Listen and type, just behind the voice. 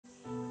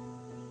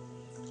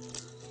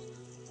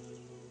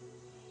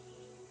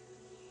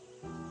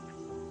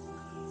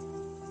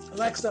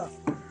Alexa,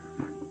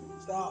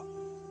 stop.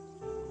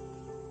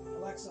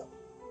 Alexa,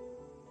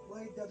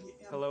 play WM.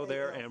 Hello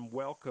there and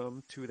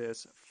welcome to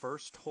this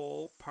first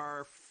hole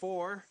par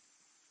 4.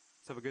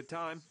 Let's have a good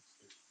time.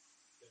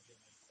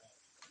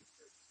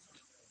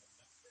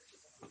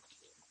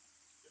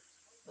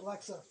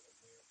 Alexa,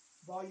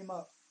 volume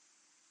up.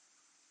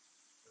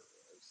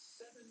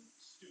 7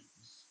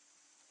 students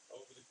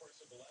over the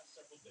course of the last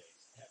several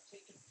days have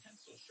taken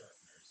pencil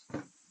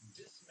sharpeners,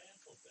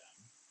 dismantled them,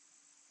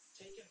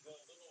 taken the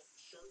little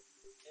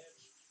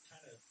sharp-edged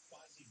kind of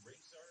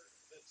quasi-razor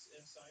that's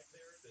inside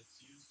there that's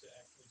used to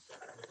actually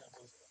sharpen the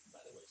pencils.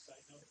 By the way,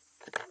 side note,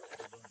 I had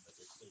to learn that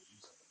they're still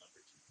using the number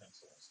 2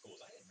 pencil in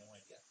schools. I had no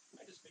idea.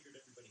 I just figured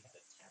everybody had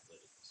a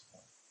tablet at this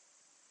point.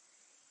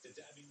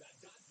 I mean,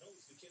 God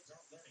knows the kids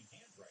aren't learning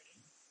handwriting,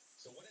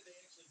 so what do they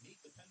actually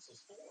need the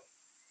pencils for?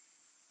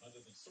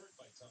 Other than sword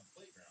fights on the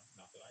playground.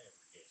 Not that I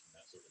ever engaged in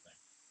that sort of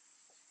thing.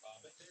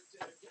 But they're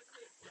getting rid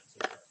of pencil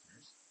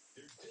sharpeners.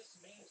 They're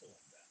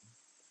dismantling them.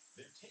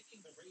 They're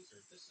taking the razor.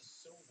 This is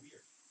so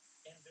weird.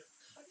 And they're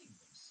cutting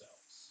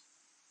themselves.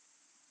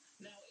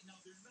 Now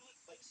they're not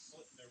like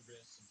slitting their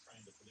wrists and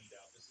trying to bleed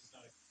out. This is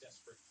not a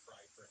desperate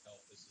cry for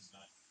help. This is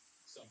not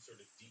some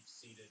sort of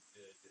deep-seated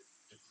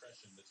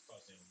depression that's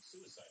causing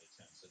suicide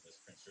attempts in this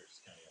Prince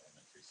George's County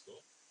Elementary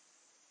School.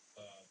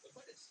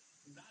 But it's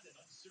not an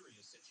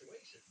unserious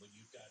situation when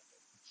you've got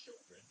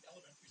children.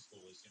 Elementary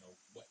school is,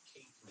 what,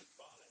 K through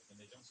 5, and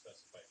they don't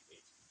specify the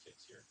age of the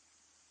kids here,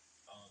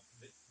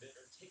 that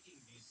are taking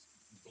these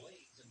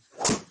blades and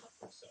trying to cut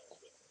themselves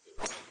with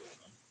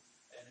them,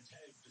 and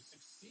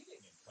succeeding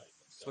in cutting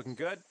themselves. It's looking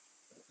good.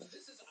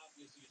 This is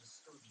obviously a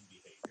disturbing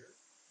behavior,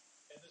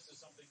 and this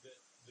is something that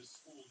the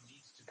school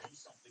needs to do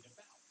something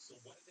about. So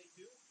what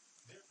do?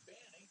 They're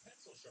banning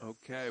pencil sharpeners.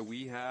 Okay,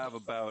 we have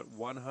about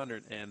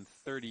 130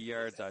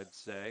 yards, I'd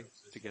say,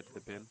 to get to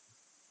the pin.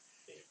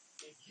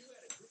 If you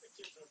had a group of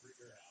kids over at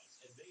your house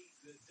and they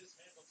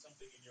dismantled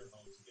something in your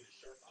home to get a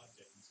sharp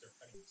object and start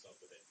cutting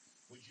themselves with it,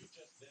 would you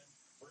just then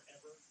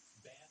forever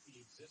ban the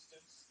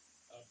existence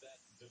of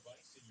that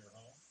device in your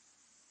home?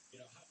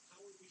 How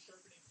are we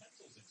sharpening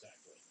pencils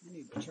exactly? You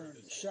need to turn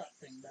the shut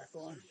thing back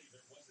on. Clearly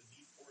there was a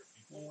need for it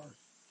before.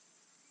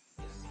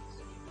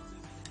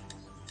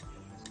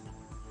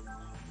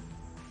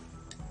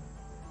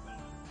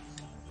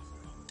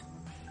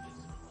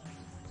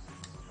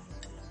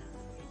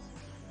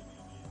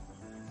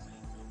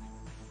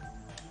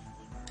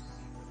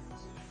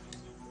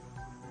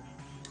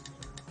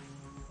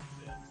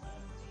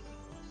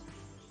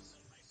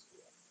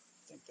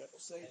 I think that'll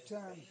save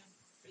time.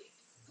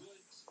 Baked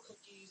goods,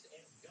 cookies,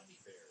 and gummy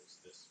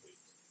bears this week.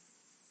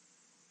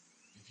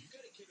 If you've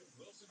got a kid at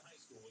Wilson High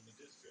School in the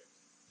district,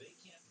 they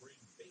can't bring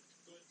baked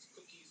goods,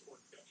 cookies, or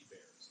gummy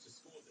bears to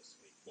school this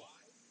week. Why?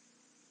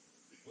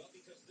 Well,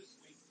 because this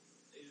week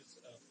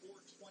is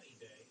 420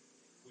 Day,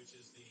 which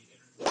is the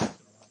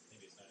international,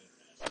 maybe it's not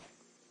international,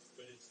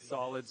 but it's the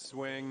solid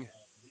swing.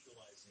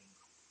 Legalizing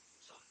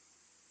pot,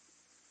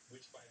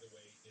 which, by the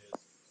way, is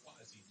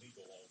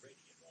quasi-legal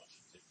already in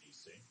Washington,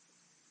 D.C.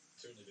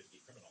 Certainly would be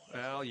criminalized.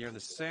 Well, you're in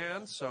the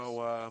sand,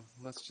 so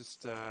let's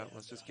just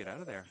get out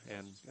of there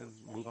and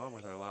move on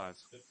with our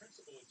lives. The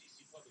principal of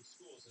D.C. Public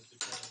Schools has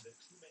determined that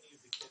too many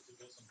of the kids at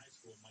Wilson High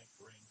School might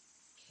bring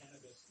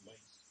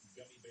cannabis-laced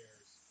gummy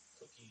bears,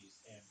 cookies,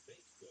 and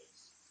baked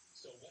goods.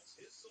 So what's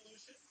his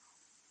solution?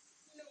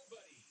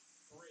 Nobody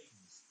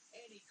brings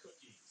any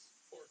cookies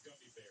or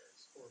gummy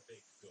bears or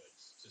baked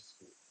goods to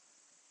school.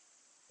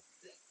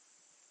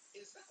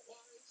 Is that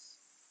wise?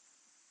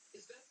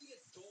 Is that the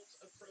adult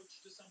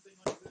approach to something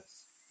like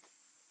this?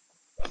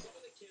 Some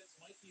of the kids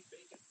might be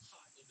baking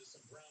pot into some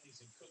brownies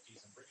and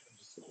cookies and bringing them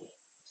to school,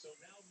 so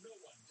now no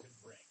one can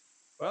bring.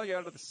 Well, you're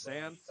out of the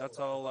sand.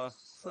 That's all.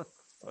 That's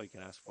all you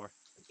can ask for.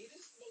 It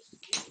is the most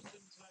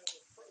infantile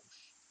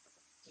approach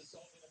to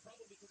solving a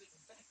problem because,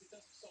 in fact, it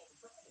doesn't solve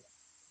the problem.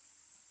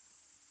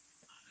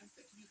 I'm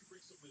thinking you could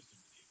bring some wisdom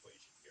to the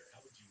equation here.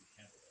 How would you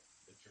handle it?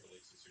 The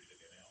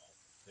 888-630-WNL, I'll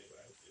tell you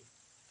what I would do.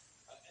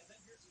 And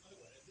then here's another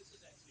one, and this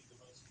is actually the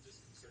most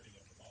disconcerting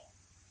of them all.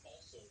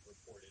 Also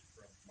reported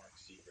from Mark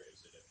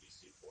Seagraves at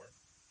NBC4.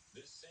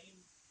 This same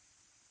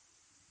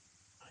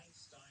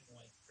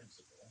Einstein-like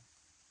principal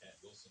at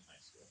Wilson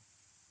High School,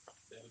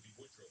 that would be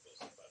Woodrow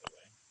Wilson, by the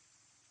way,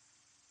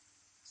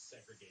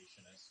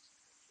 segregationist,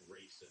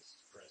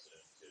 racist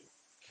president who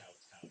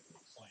kowtowed to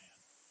the Klan,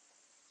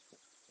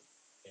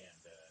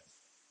 and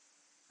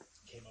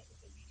came up with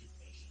the League of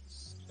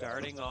Nations.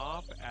 Starting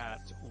off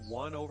at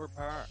 1 over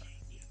par.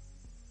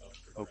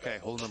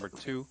 Okay, hole number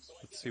 2.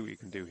 Let's see what you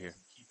can do here.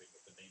 Keeping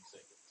with the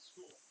namesake of the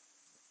school.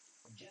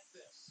 Get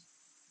this.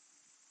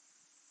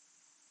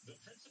 The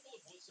principal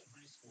of Wilson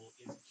High School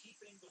is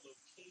keeping the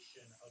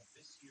location of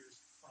this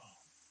year's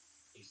prom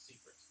a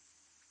secret.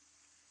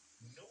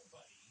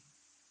 Nobody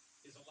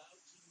is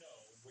allowed to know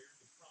where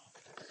the prom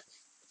is.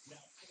 Now,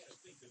 I got to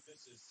think that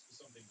this is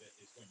something that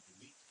is going to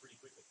leak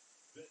pretty quickly.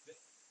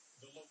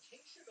 The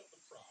location of the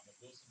prom at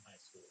Wilson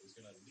High School is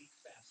going to leak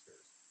faster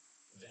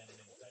than an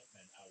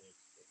indictment out of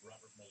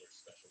Robert Mueller's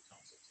special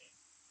counsel team.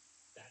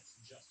 That's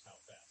just how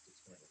fast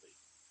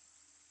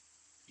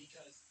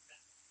Because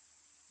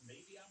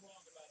maybe I'm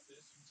wrong about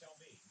this, you tell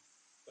me,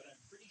 but I'm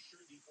pretty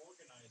sure the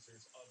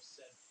organizers of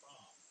said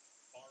prom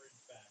are, in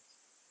fact,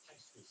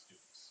 high school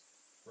students,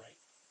 right?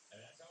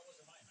 And that's how it was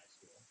in my high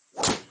school.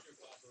 Junior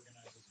class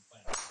organizers and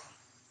planners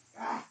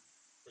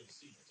for the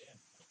seniors and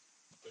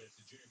but it's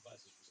the junior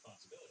class's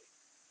responsibility.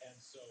 And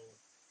so,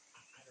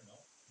 I don't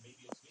know,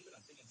 maybe it's me, but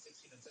I'm thinking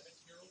 16 and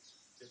 17-year-olds,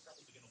 they're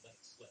probably going to let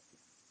it slip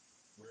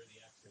where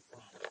the actual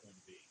prom is going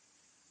to be.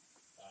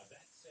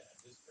 That said,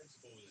 this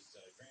principal is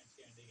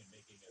grandstanding and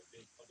making a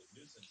big public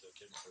nuisance of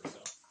him or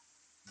herself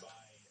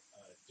by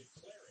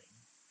declaring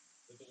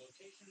that the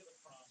location of the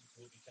prom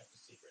will be kept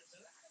a secret.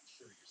 And I'm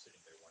sure you're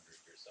sitting there wondering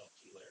to yourself,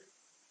 gee, Larry,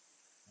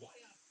 why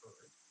on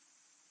earth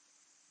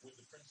would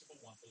the principal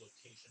want the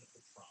location of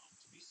the prom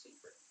to be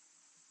secret?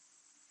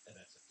 And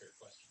that's a fair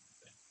question, I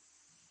think.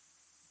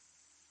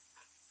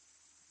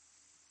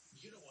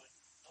 You know what?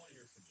 I want to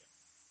hear from you.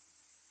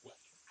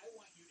 Well, I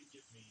want you to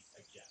give me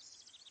a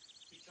guess.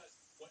 Because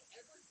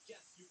whatever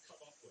guess you come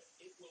up with,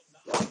 it will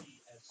not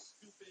be as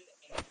stupid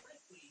and,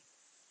 frankly,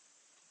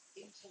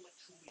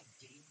 intellectually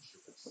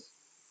dangerous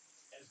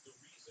as the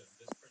reason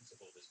this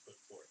principle has put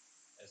forth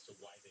as to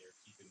why they are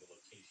keeping the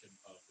location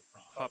of the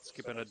prom. Hop,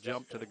 skip, and a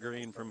jump to the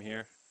green from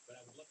here.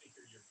 But I would love to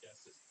hear your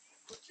guesses.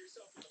 Put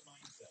yourself in the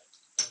mindset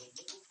of a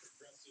liberal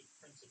progressive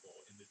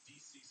principal in the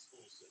D.C.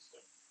 school system.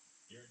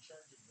 You're in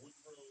charge of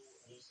Woodrow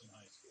Wilson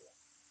High School.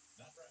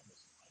 Not Brian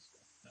Wilson High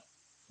School. No.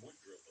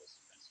 Woodrow Wilson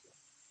High School.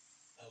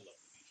 I love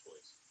the Beach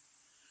Boys.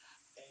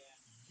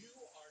 And you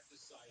are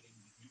deciding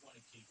that you want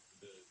to keep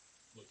the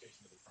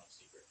location of the prom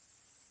secret.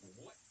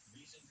 What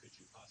reason could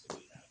you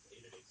possibly have?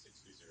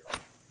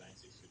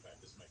 888-630-9625.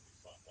 This might be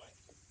fun. Why do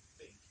you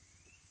think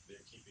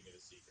they're keeping it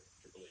a secret?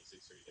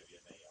 888-630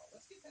 WMAL.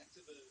 Let's get back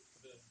to the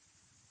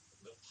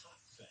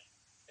pot thing.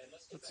 And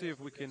Let's see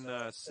if we can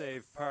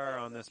save par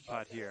on this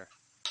pot here.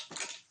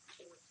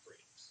 Fourth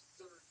graders,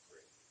 third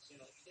graders, you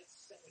get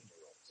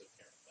 7-year-olds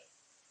apparently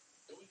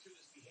going through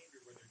this behavior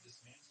where they're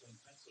dismantling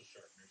pencil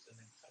sharpeners and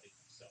then cutting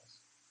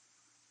themselves.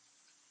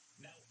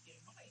 Now,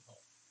 in my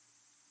home,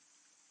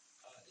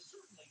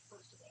 certainly,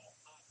 first of all,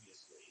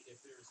 obviously, if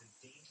there's a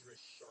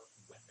dangerous sharp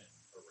weapon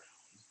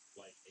around,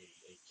 like a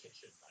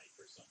kitchen knife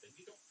or something,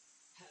 you don't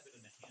have it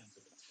in the hands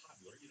of a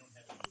toddler. You don't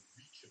have it in the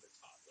reach of a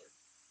toddler.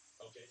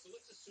 Okay, so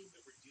let's assume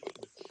that we're dealing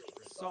with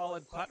children.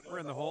 Solid putt. We're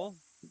in the hole.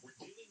 We're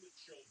dealing with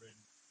children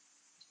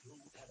who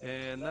have...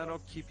 And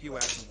that'll keep you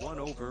at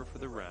 1 over for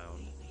the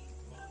round.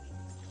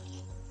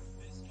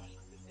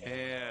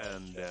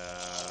 And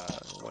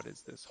what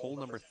is this? Hole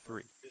number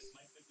 3. This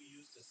knife that we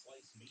use to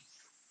slice meat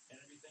and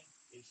everything,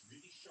 it's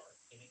really sharp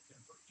and it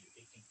can hurt you.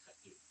 It can cut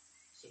you.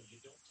 So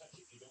you don't touch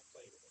it. You don't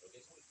play with it.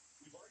 Okay, so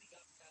we've already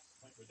gotten past the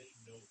point where they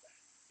know that.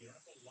 You don't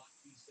have to lock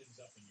these things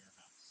up in your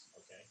house.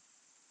 Okay.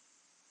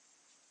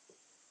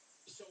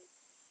 So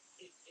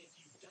if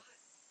you've got,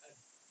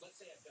 let's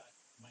say I've got,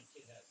 my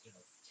kid has,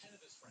 10 of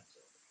his friends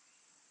over,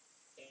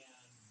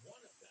 and one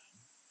of them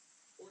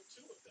or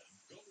two of them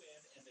go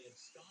in and they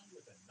abscond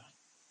with a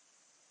knife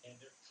and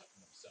they're cutting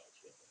themselves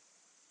with it.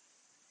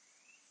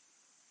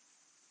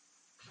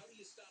 How do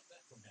you stop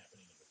that from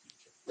happening in the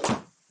future?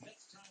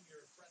 Next time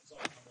your friends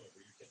all come over,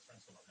 your kids'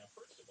 friends come over. Now,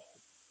 first of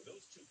all,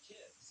 those two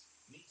kids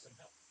need some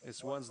help.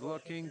 This one's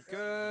looking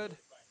good.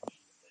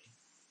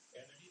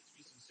 And there needs to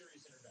be some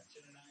serious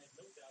intervention, and I have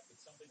no doubt that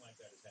something like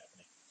that is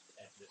happening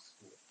at this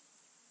school.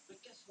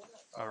 But guess what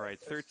else? All right,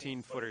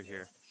 13-footer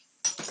here.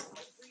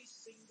 Every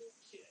single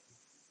kid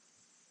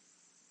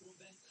who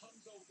then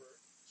comes over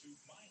to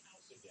my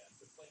house again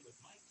to play with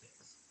my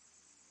kids,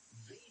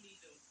 they need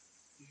to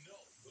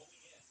know going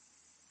in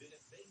that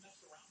if they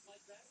mess around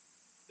like that,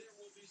 there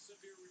will be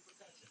severe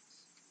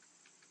repercussions.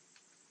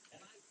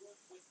 And I work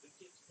with the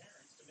kids'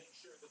 parents to make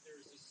sure that there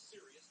is a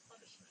serious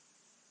punishment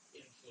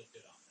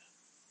inflicted on them.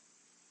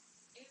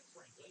 And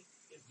frankly,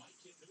 if my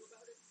kid knew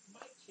about it,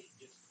 my kid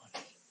gets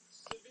punished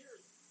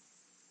severely.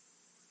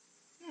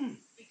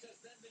 Because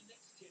then the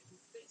next kid who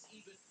thinks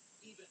even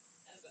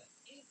as an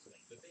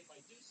inkling that they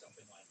might do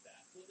something like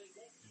that, well, they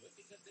won't do it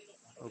because they don't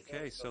want to.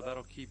 Okay, so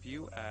that'll keep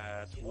you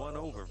at 1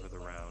 over for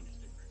the round.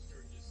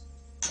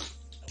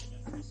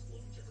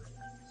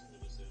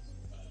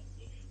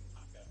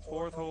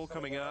 Fourth hole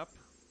coming up.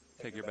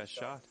 Take your best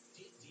shot.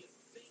 Do you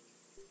think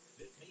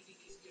that maybe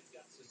these kids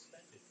got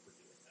suspended for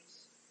doing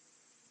this?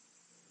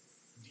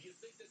 Do you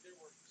think that there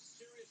were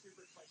serious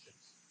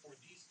repercussions for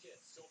these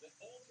kids so that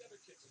all the other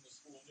kids in the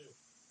school knew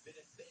that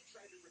if they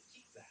tried to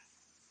repeat that,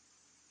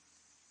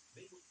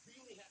 they would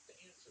really have to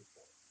answer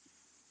for it?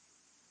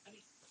 I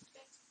mean,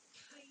 that's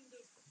kind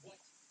of what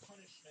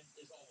punishment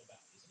is all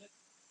about, isn't it?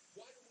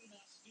 Why do we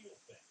not steal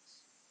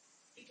things?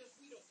 Because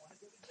we don't want to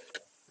go to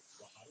jail.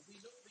 Well, how do we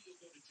know that you'll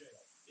go to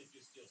jail if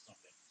you steal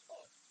something?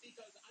 Oh,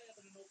 because I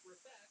happen to know for a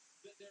fact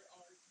that there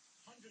are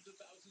hundreds of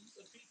thousands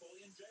of people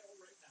in jail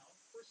right now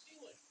for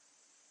stealing.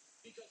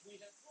 Because we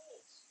have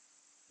rules.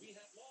 We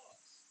have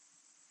laws.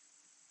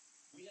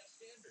 We have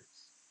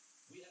standards.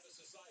 We have a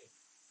society.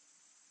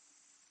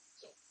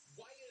 So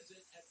why is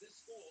it at this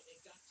school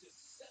it got to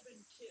 7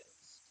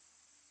 kids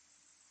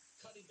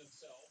cutting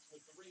themselves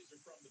with the razor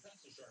from the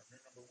pencil sharpener,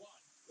 number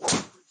one.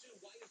 Number two,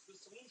 why is the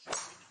solution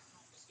we now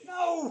confiscate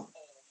No!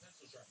 all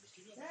pencil sharpeners?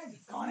 Can you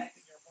imagine Daggone it.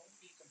 having your home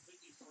be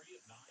completely free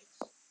of knives?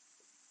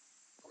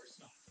 Of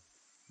course not.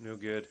 No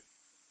good.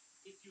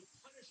 If you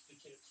punish the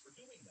kids for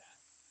doing that,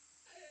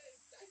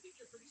 I think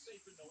you're pretty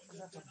safe in knowing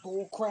that That's a they're not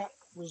bull crap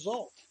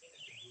result. And if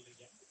they do it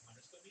again, you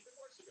punish them even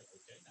more severely.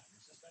 Okay, now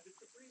you're suspended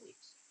for 3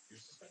 weeks. You're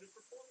suspended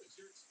for 4 weeks.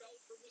 You're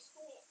expelled from the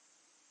school.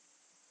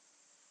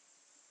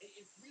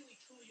 It really,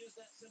 truly is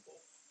that simple.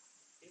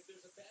 If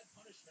there's a bad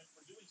punishment for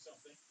doing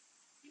something,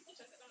 people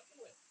tend to not do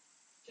it.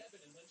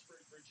 Kevin in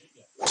Lynchburg,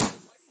 Virginia.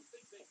 Why do you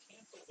think they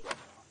canceled the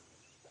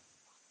movie?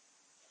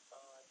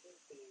 I think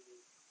they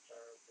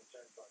are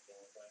concerned about the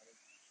environment.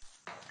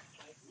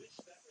 I wish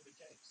that were the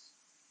case.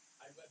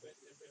 But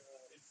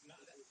it's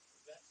not.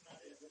 That's not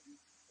it.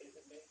 Is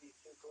it maybe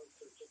too close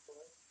to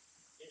Chick-fil-A?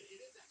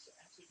 It is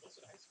actually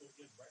Wilson High School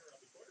is right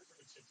around the corner from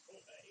a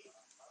Chick-fil-A.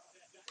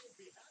 I would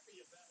be happy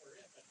if that were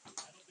it, but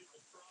I don't think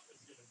the prom is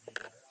going to be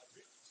there.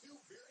 Two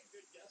very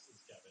good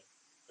guesses, Kevin,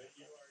 but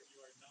you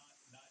are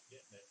not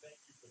getting it.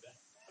 Thank you for that.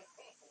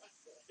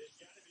 It's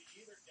got to be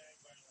either gang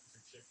violence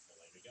or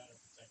Chick-fil-A. We got to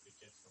protect the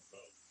kids from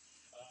both.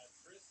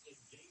 Chris in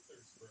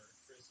Gaithersburg.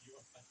 Chris, you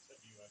are on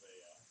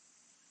WMAL.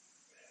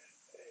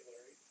 Hey,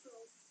 Larry. So,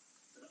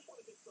 I just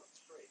want to get something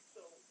straight. So,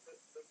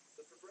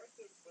 the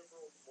progressive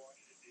liberals in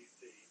Washington,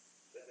 D.C.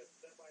 that have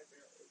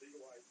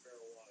semi-legalized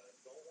marijuana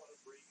don't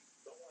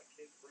want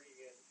kids bringing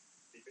in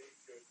the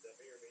baked goods that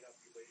may or may not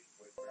be laced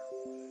with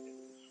marijuana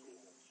into the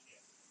schools.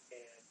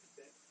 And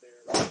then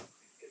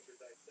these kids are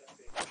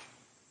dissecting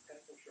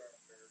pencil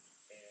sharpeners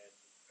and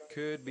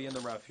Could be in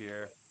the rough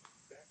here.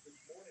 back this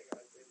morning,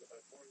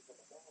 according to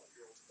the mall,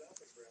 here on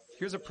Stopping Ground.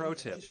 Here's a pro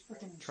tip. Just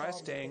freaking Try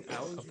solve staying the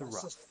out hose of the my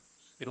rough. system.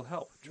 It'll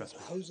help, trust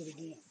me. Hose it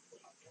again.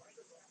 I'm trying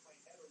to wrap my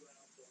head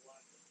around the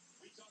logic.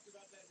 We talked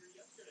about that here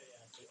yesterday,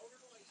 actually. Oh,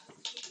 no,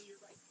 absolutely, you're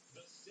right.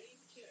 The same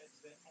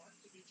kids that aren't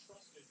to be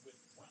trusted with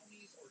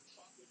brownies or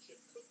chocolate chip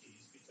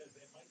cookies because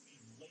they might be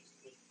laced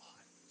with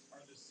pot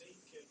are the same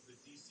kids that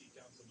D.C.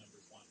 council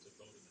members want to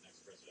vote in the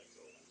next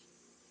presidential election.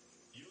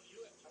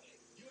 You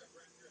have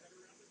wrapped your head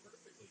around it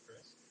perfectly,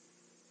 Chris.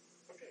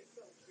 Okay,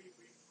 so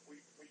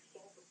we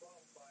solved the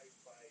problem by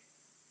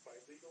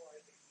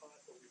legalizing pot,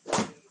 but we've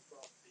created a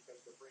problem because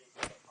they're bringing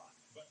in the pot.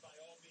 But by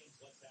all means,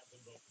 let's have them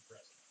vote for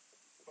president.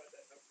 But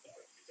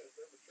because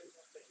they're mature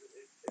enough to,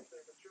 if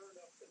they're mature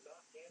enough to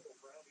not handle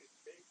brownies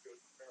and baked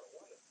goods with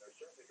marijuana, they're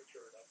certainly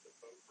mature enough to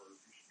vote for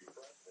who should be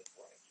president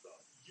running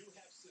stuff. You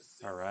have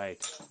All right.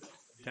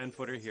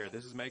 10-footer here.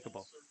 This is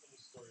makeable. Circle of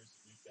stories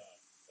that we've got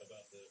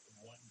about the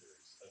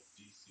wonders of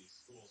D.C.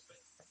 schools. But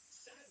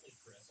sadly,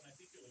 Chris, and I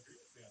think you'll agree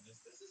with me on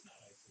this is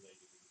not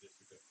isolated to the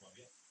District of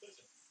Columbia.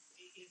 Listen,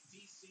 in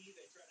D.C.,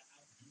 they try to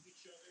outdo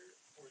each other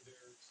for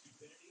their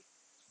stupidity,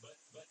 but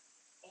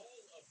all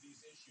of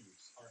these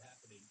issues are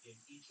happening in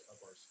each of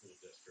our school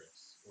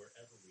districts,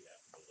 wherever we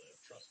happen to live.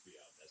 Trust me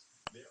on this.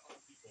 There are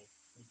people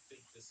who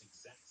think this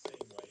exact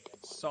same way. And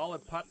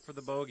Solid putt for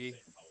the bogey.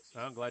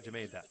 I'm glad you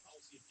made that.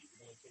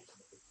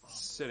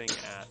 Sitting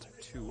at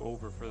 2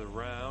 over for the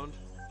round.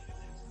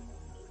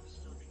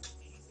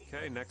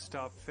 Okay, next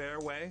stop,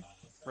 fairway,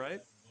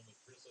 right?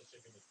 Chris, let's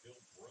check in with Bill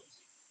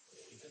Brosey.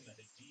 He's in the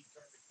Hadid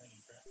Carpet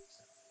Cleaning Traffic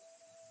Center.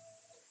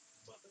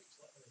 Well, thanks,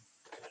 Larry.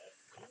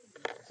 Cool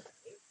means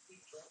every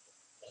travel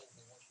all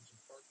over Washington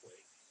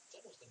Parkway. It's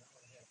almost an hour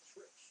and a half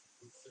trip.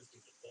 Route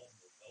 50 to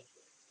Baltimore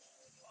Beltway.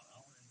 An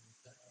hour in the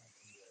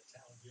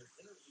town here.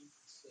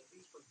 Interloops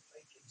Leesburg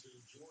Pike into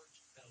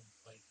Georgetown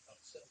Pike,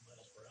 about 7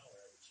 miles per hour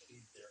average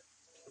speed there.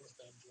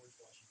 Northbound George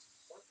Washington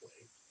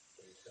Parkway.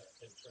 We've got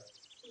heavy traffic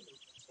between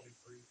Route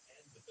 123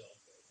 and the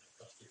Beltway. Now,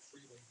 cross-street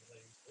freeway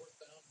delays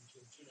northbound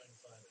between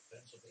 295 and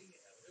Pennsylvania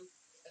Avenue,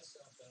 and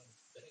southbound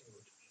Benning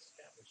Road and East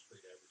Capitol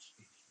Street, average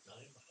speed 9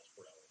 miles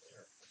per hour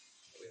there.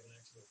 We have an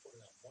accident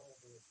reported on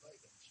Marlboro Pike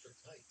and District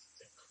Heights.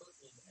 It's at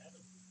Kirtland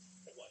Avenue.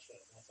 And watch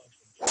that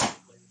malfunctioning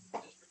traffic lane in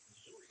the district,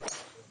 Missouri,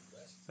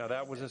 northwest. Now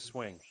that was a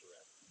swing.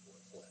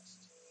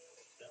 Northwest.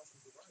 Now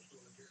from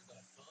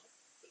GarageDoorRepair.com,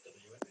 the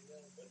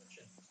WMAL Weather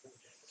Channel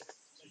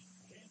forecast.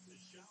 Chance of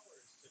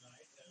showers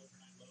tonight,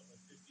 overnight low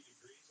of 50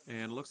 degrees.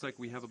 And it looks like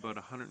we have about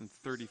 135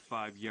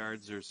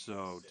 yards or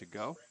so to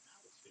go. Right now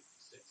it's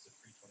 56 at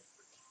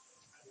 323.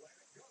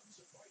 Atlantic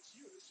Guns invites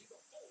you to see the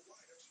full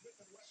line of Smith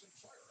 & Wesson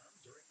firearms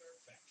during their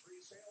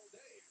factory sale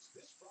days.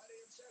 This Friday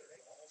and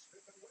Saturday, all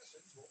Smith &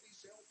 Wessons will be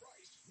sale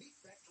priced. Meet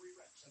factory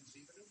reps and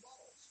see the new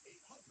models.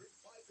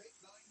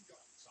 800-589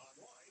 Guns.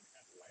 Online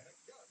at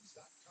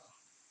AtlanticGuns.com.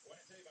 I want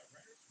to tell you about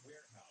Renter's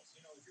Warehouse.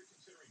 You know, if you're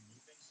considering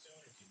moving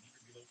soon, if you need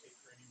to relocate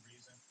for any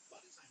reason, a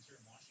lot of times here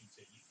in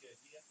Washington, you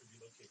have to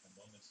relocate in a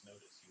moment's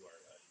notice. You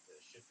are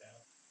shipped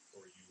out,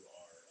 or you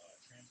are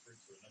transferred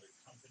to another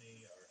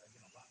company, or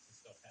lots of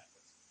stuff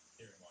happens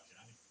here in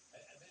Washington. I mean,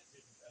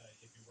 imagine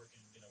if you're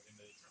working, in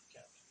the Trump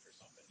cabinet or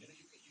something. You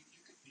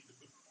could need to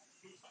move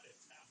out of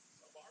town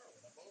tomorrow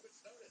in a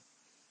moment's notice.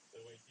 The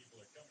way people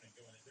are coming and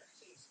going, they're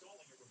actually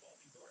installing a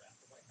revolving door at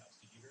the White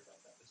House. Did you hear about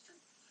that? It's true.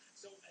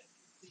 So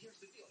here's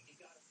the deal: you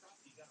got a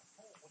property, you got a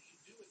home. What do you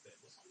do with it?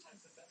 Well,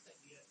 sometimes the best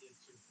idea is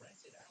to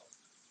rent it out.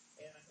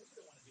 And I know you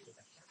don't want to deal with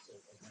the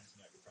hassle of renting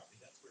out your property.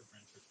 That's where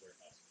Renters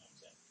Warehouse comes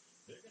in.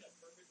 They're going to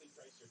perfectly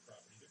price your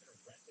property. They're going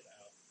to rent it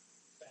out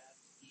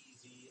fast,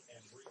 easy,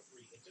 and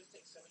worry-free. It just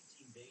takes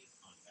 17 days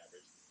on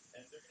average.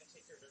 And they're going to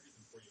take care of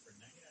everything for you for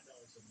 $99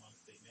 a month.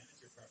 They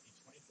manage your property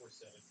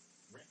 24/7.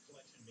 Rent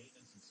collection,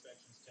 maintenance,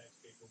 inspections, tax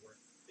paperwork.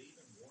 They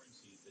even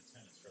warranty the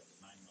tenants for up to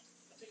 9 months.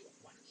 I'll tell you what,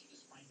 why don't you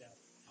just find out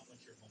how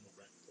much your home will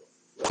rent for?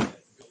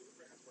 Go to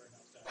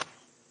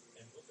renterswarehouse.com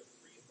and book a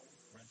free home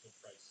rental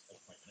price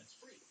appointment. It's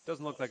free.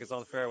 Doesn't look like it's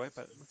on the fairway,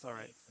 but it's all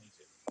right.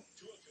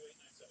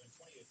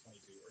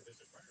 202-897-2822 or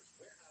visit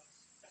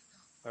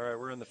renterswarehouse.com. All right,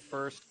 we're in the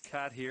first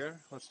cat here.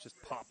 Let's just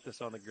pop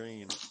this on the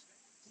green.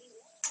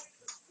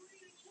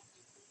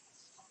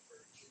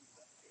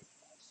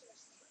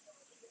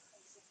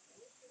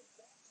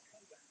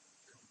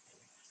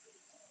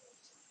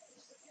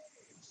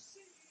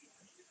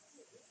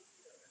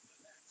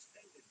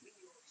 New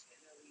York's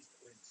NLE's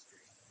Queen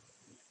Street.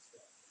 Next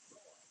up,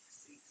 Thor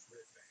seeks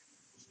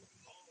revenge.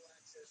 All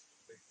access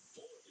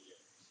before the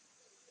games.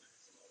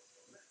 Next, the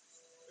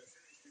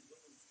series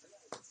concludes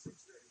tonight at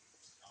 6:30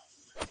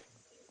 on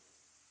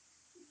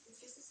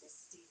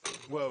Physicist Steve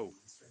Whoa.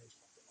 demonstrated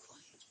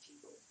quiet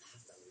people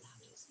have the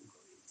loudest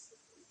minds.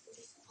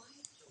 This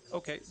quiet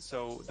Okay,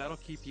 so that'll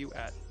keep you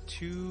at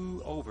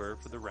 2 over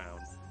for the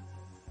round.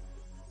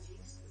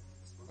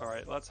 All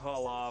right, let's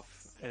haul off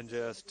and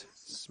just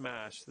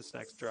smash this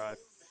next drive. A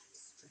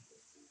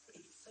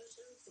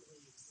photo of the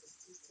Williams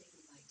sisters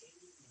taken by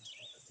daily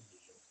newspaper The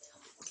New York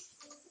Times.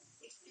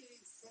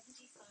 Experience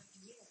 75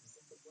 years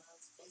of the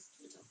world's best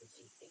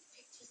photography in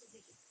pictures of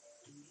the year.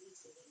 A new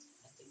exhibit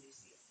at the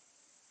museum.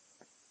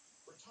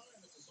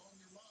 Retirement is on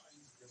your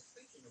mind. You're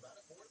thinking about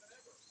it more than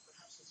ever.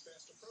 Perhaps it's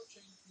fast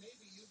approaching.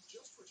 Maybe you've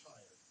just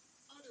retired.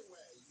 Either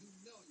way, you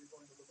know you're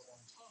going to live a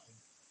long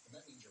time, and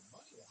that means your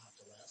money will have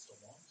to last a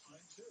long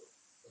time, too.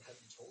 But have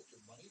you told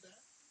your money that?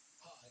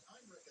 Hi,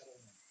 I'm Rick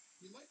Edelman.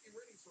 You might be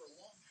ready for a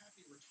long,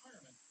 happy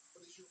retirement,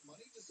 but is your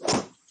money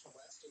designed to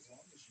last as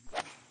long as you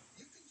do?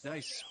 You can find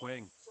Nice out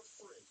swing. for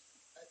free.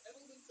 At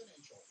Edelman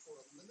Financial,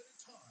 for a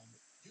limited time,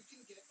 you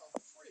can get a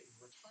free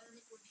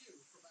retirement review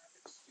from our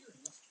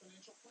experienced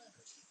financial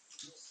planners.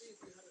 You'll see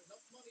if you have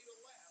enough money to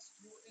last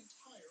your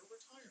entire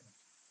retirement.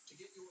 To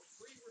get your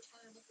free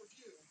retirement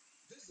review,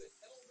 visit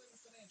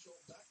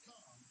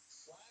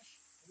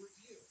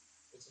edelmanfinancial.com/review.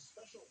 It's a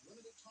special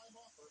limited time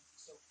offer,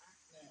 so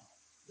act now.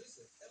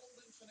 Visit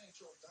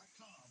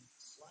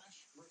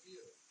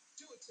edelmanfinancial.com/review.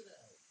 Do it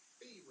today.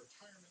 Be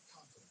retirement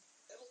confident.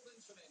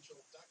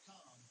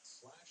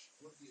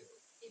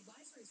 edelmanfinancial.com/review.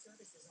 Advisory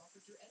services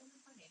offered through Edelman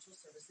Financial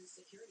Services.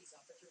 Securities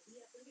offered through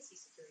EF Legacy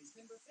Securities.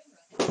 Member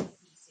FINRA and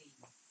IPC.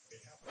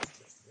 It happens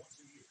just once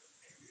a year,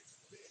 and it's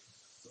big.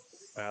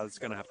 It's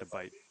going to have to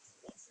bite.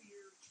 Once a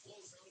year,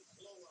 closeout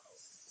blowout.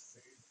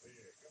 Save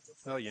big.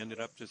 Well, you ended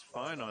up just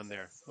fine on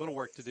there. A little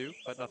work to do,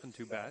 but nothing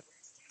too bad.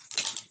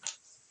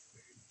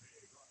 Save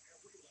big on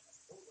every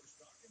last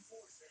overstock and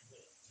floor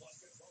sample.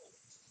 Plus, as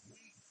always,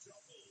 we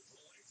double the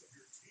length of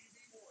your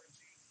TV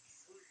warranty.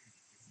 Free.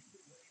 If you've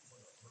been waiting for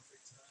the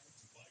perfect time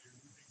to buy your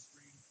new big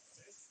screen,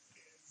 this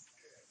is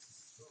it.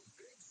 The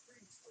Big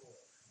Screen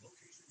Store.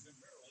 Locations in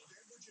Maryland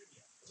and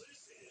Virginia.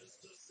 This is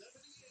the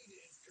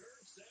 78-inch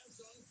curved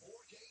Samsung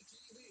 4K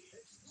TV,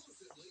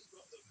 exclusively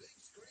from the Big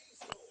Screen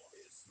Store.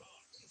 It's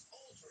smart, it's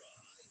ultra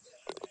high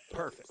def, and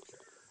Perfect. it's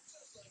curved,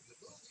 just like the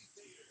movie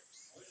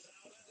theaters.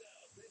 Without a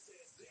doubt, this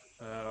is the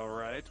All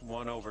right,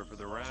 1 over for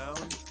the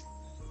round.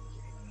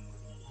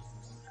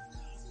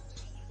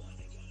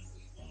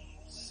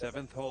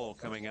 7th hole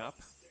coming up.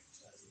 just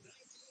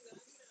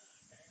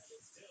 $19.99, and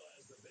it still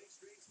has the Big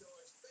Screen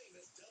Store's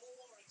famous double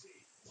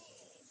warranty.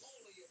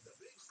 Only at the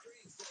Big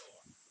Screen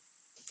Store.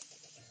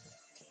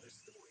 The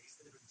stories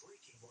that have been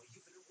breaking while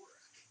you've been at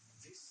work.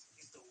 This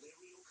is the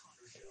Larry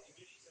O'Connor Show. You're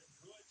getting some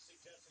good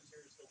suggestions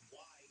here as to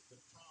why the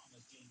prom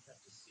is being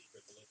kept a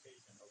secret. The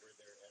location over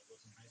there at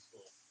Wilson High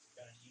School.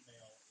 Got an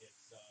email.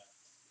 It's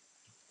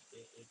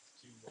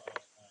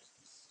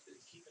to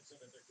keep it so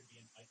that there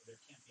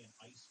can't be an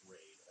ice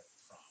raid at the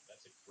prom.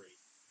 That's a great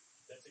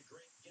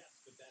guess,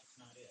 but that's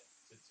not it.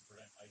 To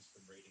prevent ice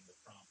from raiding the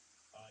prom.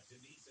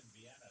 Denise in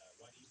Vienna,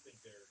 why do you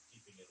think they're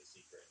keeping it a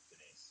secret,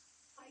 Denise?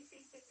 I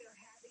think that they're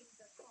having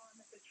the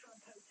prom at the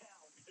Trump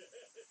Hotel.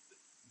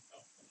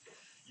 No.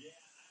 Yeah,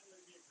 that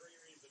would be a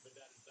great reason, but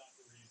that is not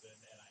the reason,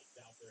 and I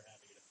doubt they're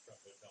having it at the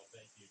Trump Hotel.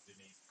 Thank you,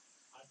 Denise.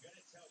 I'm going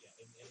to tell you,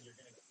 and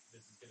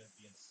this is going to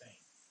be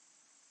insane.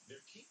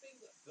 They're keeping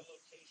the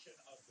location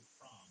of the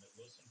prom at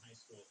Wilson High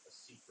School a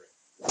secret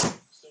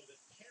so that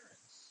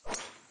parents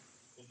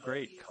will not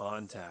Great be able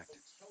contact. to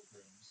book hotel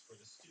rooms for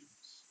the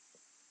students.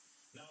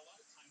 Now, a lot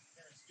of times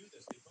parents do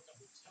this. They book a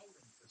hotel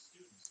room for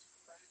students to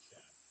crash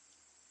at,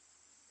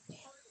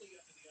 partly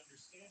under the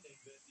understanding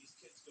that these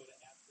kids go to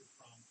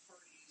after-prom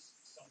parties.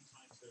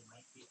 Sometimes there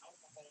might be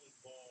alcohol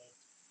involved.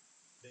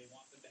 They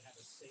want them to have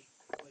a safe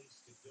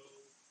place to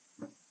go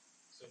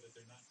so that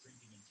they're not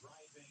drinking and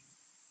driving,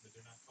 that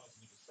they're not causing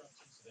a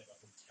disruption, so they have a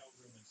hotel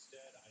room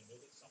instead. I know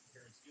that some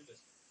parents do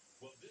this.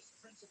 Well, this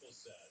principal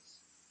says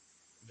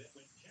that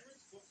when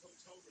parents book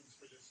hotel rooms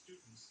for their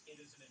students,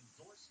 it is an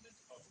endorsement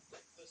of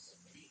reckless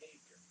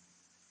behavior.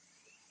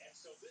 And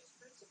so this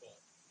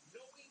principal,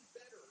 knowing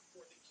better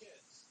for the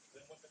kids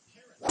than what the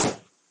parents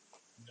might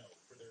know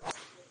for their own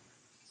children,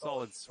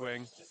 Solid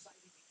swing.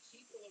 decided to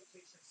keep the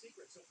location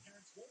secret so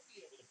parents won't be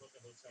able to book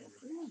a hotel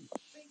room.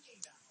 Thinking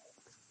now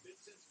that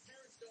since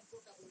parents don't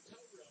book a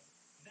hotel room,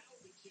 now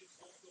the kids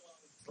won't go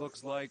out and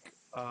Looks like,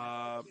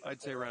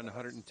 I'd say around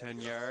 110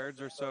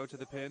 yards or so to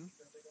the pin.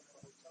 because they don't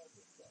have a hotel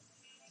room booked.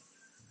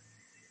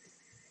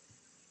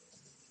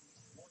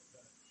 More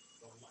than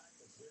the lack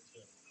of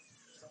wisdom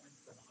coming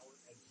from our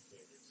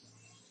educators.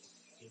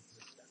 It's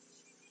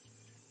astounding.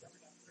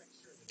 Coming up, Craig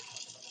Shirley to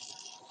talk about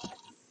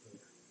the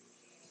report.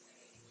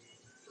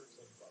 First,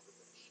 let's Barbara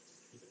Bush.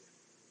 Keep it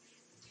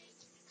here.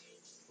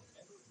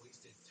 Ever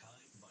wasted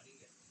time, money,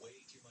 and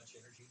way too much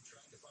energy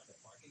trying to find a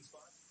parking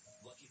spot?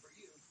 Lucky for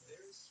you,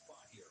 there's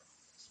Spot Hero.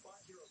 Spot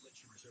Hero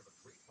lets you reserve a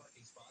great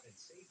parking spot and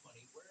save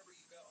money wherever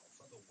you go,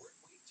 from the work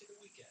week to the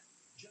weekend.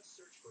 Just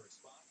search for a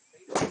spot,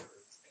 pay to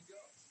reserve, and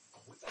go.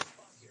 With the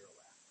Spot Hero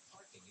app,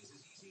 parking is as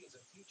easy as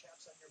a few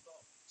taps on your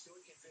phone, so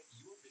it can fit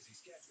your busy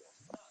schedule,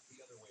 not the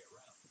other way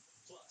around.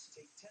 Plus,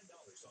 take $10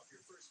 off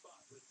your first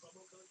spot with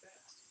promo code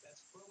FAST.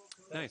 That's promo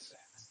code Nice.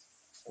 FAST.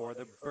 For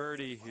the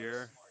birdie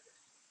here.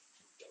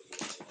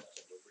 WMAL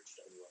in Woodbridge,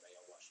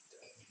 WMAL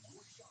Washington.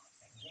 Your shot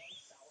at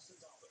 $1,000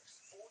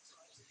 4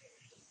 times a day.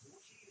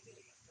 4K a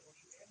day on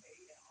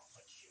WMAL,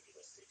 a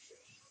Chinula station.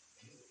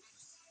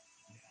 News.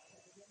 Now.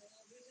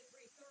 WMAL News at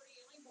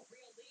 3:30. I'm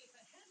Maria Leaf.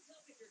 A heads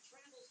up if your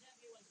travels have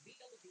you on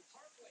BW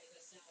Parkway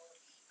this hour.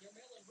 Near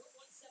Maryland Route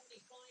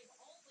 175,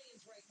 all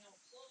lanes right now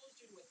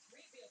closed due to a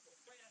 3-vehicle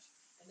crash,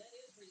 and that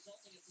is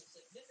resulting in some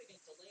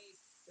significant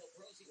delays. Bill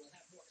Rosie will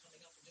have more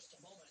coming up in just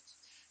a moment.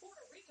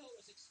 Puerto Rico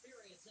is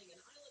experiencing an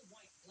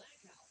island-wide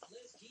blackout.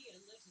 Liz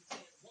Guillen lives in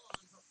San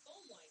Juan. Her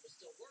phone line was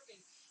still working.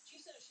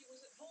 She says she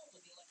was at home when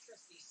the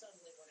electricity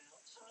suddenly went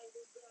out. I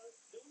was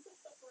doing some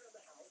stuff around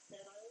the house,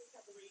 and I always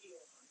have the radio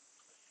on.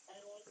 And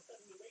all of a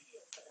sudden, the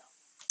radio cut out.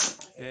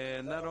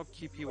 And that'll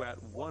keep you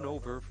at 1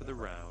 over for the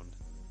round.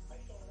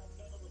 I saw that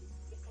gentleman,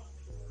 the cop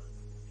show up,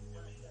 and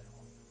I said,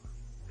 oh, my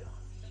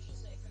God. Officials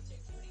say it could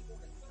take 24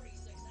 to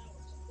 36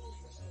 hours to fully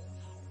restore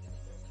power to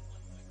the nearly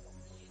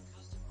 1.4 million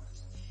customers.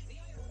 The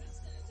IRS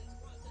says its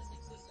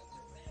processing systems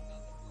are back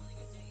up and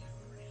running a day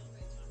after an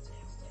outage on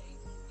tax day.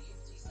 The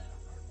EFT said a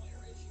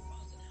hardware issue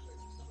caused an outage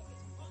of some of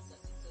its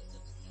processing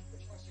systems,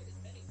 which frustrated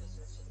many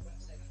visitors to the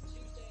website on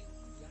Tuesday.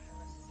 The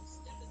IRS has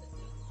extended the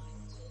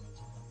deadline until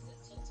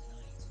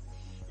tonight.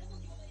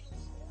 WMAL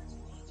Sports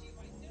brought to you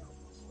by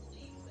Fernacre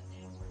Relief. The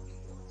Nats are New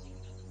York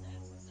taking on the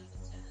Mets at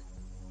 7:10.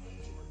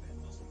 Your vet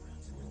muscle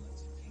cramps in your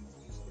legs and feet?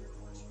 Use Rare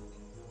Virtue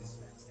Relief. This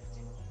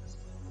fast-acting wellness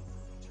clinical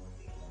proven to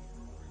relieve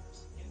muscle cramps.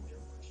 Get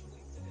Rare Virtue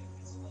Relief today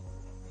at select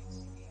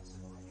CVS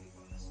and Rite Aid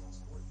pharmacies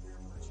or at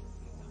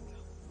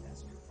rarevirtuerelief.com.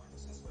 Ask your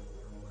pharmacist for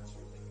Rare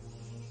Virtue Relief.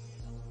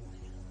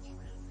 WMAL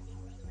traffic and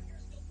weather.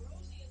 Here's Bill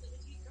Rosie in the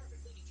Petite Carpet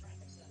Cleaning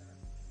Traffic Center.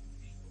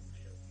 People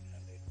apparently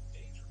have a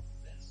major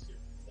mess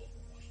here along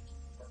the Washington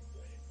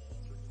Parkway, all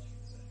 3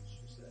 lanes, as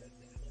you said.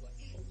 They have all that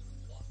shoulder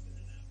blocked in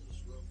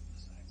Annapolis Road in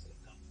this accident.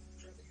 Now,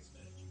 traffic is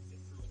managing to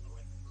get through in the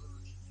right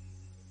urge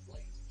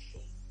lanes and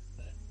shoulder.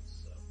 That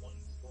is one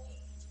crawl.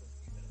 It's going to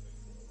be that way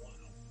for a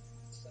while.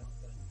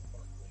 Southbound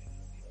Parkway,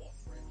 now the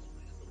off-ramp to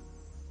Landover.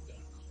 Got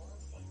a car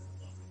fire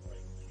on the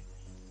right lane,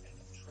 and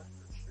a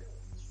tractor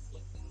trailer is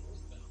flipped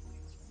northbound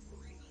lanes of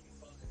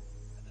 395,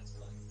 and that's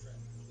flagging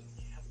traffic over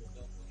the Capitol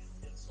Beltway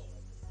and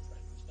Insall. The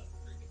tractor's not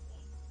very good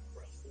long,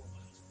 around 4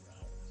 miles per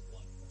hour. It's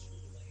blocking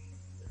 2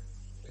 lanes there.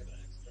 We have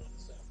an accident on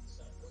the south and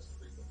southwest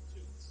freeway,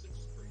 2 and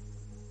 6th Street.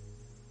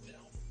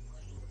 Now,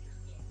 right over here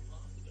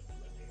on the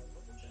WMAL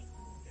Weather Channel.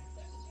 There's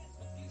a chance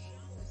of a few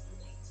showers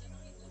late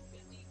tonight, low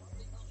 50,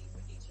 partly cloudy,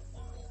 windy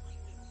tomorrow,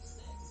 high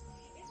 56.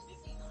 It's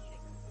 59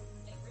 at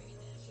and Radio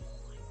National.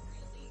 I'm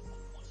Maria Leaf,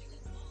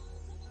 Washington's Mall,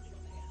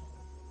 WMAL.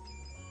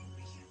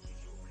 We can't give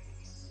you a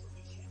raise, but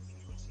we can give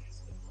you a chance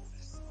at the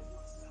bonus, a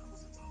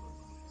 $1,000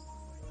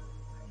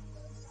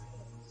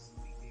 bonus.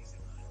 Weekdays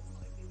at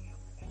 9:05 a.m.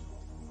 at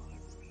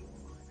 12:05,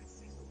 3:05, and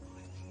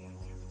 6:05 p.m.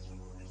 Hear the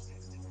keyword and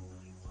text it to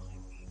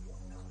 95819.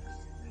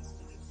 That's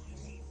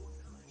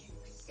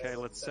 95819. Okay,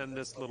 let's send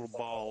this little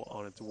ball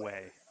on its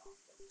way.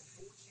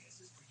 4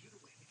 chances for you to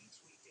win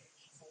each weekday.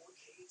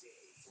 4K a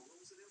day. For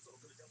rules and info,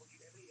 go to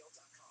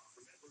WMAL.com.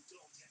 Remember,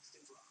 don't text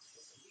and drive.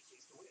 Listen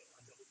weekdays to win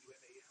on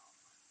WMAL.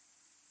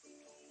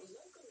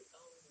 Locally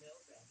owned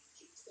Novec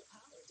keeps the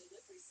power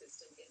delivery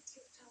system in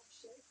tip-top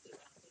shape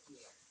throughout the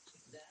year.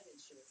 That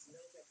ensures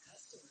Novec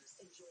customers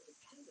enjoy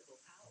dependable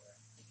power.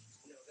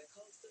 Novec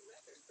holds the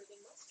record for the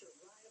most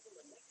reliable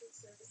electric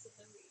service in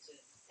the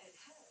region and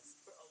has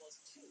for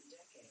almost 2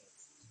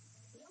 decades.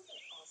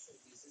 Novec also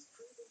uses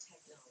proven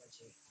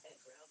technology and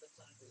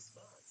round-the-clock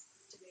response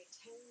to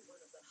maintain one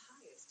of the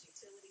highest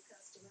utility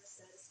customer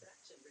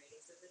satisfaction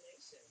ratings in the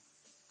nation.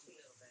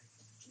 Novec,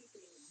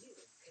 keeping you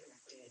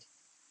connected.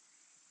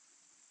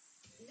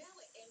 Now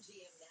at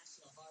MGM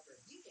National Harbor,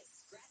 you can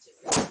scratch it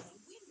and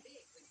win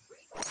big with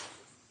great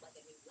prizes like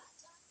a new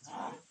laptop,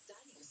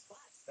 Dining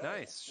spots.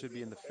 Nice. Should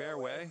be in the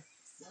fairway.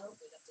 Some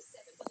with up to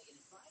 $7 million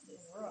in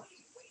prizes. Rough. What are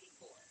you waiting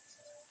for?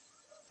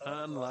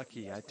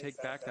 Unlucky. I take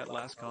back that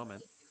last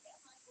comment. Your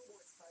MI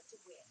Rewards card to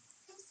win.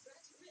 Come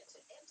scratch and rich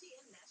at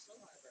MGM National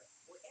Harbor,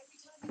 where every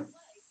time you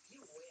play,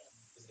 you win.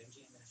 Visit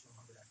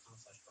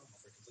mgmnationalharbor.com/promo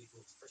for complete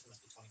rules. Person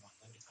must be 21.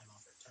 Limited time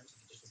offer. Terms and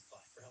conditions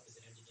apply. For help,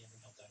 visit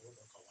mdgamblinghelp.org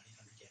or call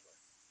 1-800-GAMBLER.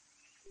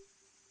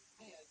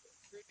 I had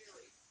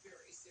very,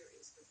 very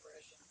serious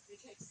depression.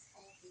 It takes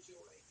all the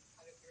joy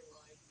out of your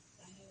life.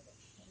 I knew it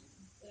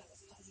that I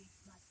was causing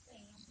my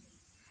family.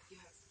 You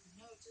have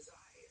no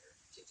desire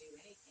to do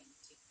anything,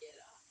 to get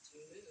up, to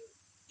move.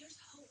 There's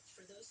hope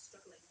for those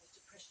struggling with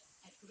depression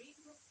at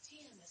Greenbrook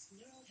TMS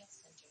Neural Health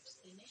Centers,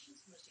 the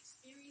nation's most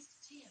experienced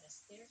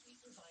TMS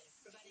therapy provider,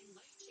 providing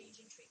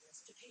life-changing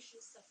treatments to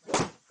patients suffering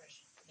with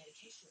depression.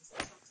 Medications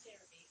and talk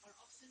therapy are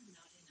often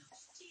not enough.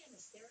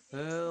 TMS therapy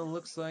Well,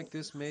 looks like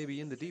this may be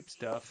in the deep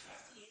stuff.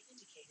 FDA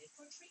indicated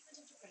for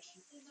treatment of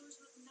depression in those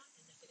who have not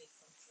benefited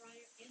from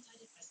prior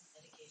antidepressant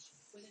medication,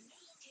 with a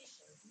new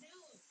location now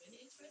open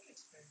in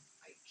Fredericksburg.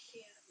 I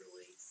can't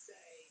really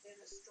say in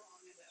a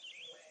strong enough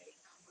way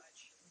how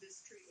much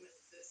this treatment,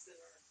 this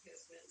center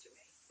has meant to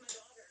me. My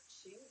daughter,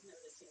 she was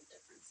noticing a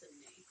difference in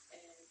me,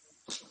 and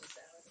she just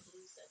out of the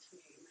blue said to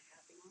me, "Am I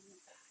having on the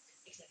back?"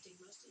 Accepting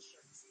most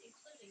insurance,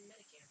 including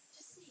Medicare.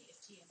 To see if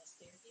TMS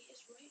therapy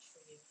is right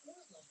for you or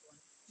a loved one,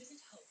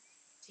 visit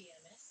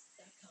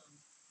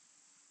HopeTMS.com.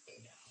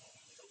 Now,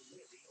 the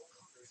Larry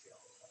O'Connor Show.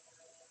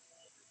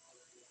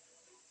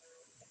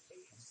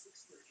 AM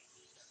 630.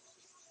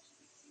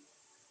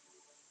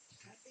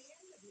 At the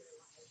end of your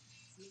life,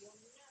 you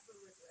will never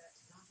regret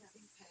not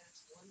having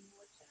passed one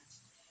more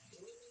test,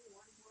 winning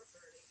one more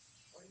verdict,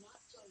 or not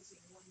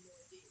closing one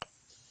more deal.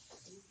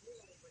 You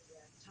will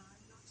regret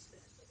time not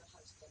spent with a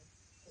husband,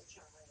 a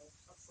child,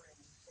 a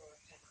friend, or a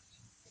pet.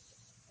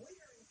 We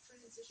are in a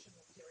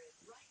transitional period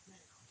right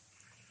now.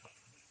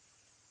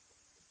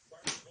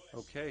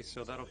 Okay,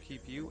 so that'll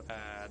keep you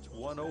at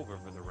 1 over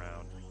for the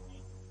round.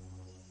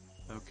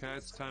 Okay,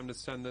 it's time to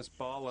send this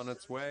ball on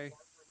its way.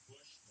 Barbara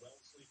Bush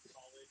Wellesley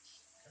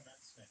College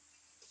commencement.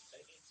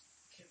 It's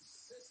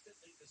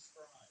consistently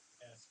described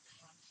as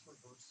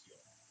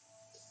controversial.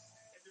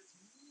 And there's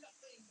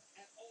nothing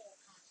at all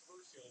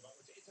controversial about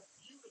it. It's a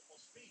beautiful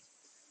speech.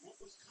 What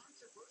was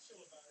controversial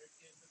about it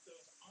is that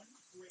those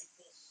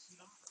ungrateful,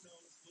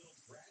 snot-nosed little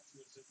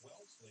graduates at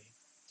Wellesley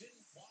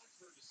didn't want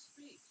her to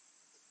speak.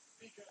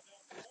 Because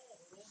after all,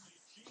 her only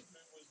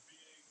achievement was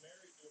being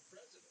married to a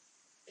president.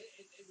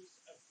 It was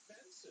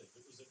offensive.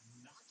 It was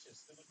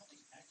obnoxious. There was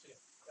nothing actually.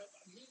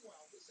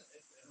 Meanwhile, listen, I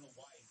don't know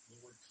why the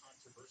word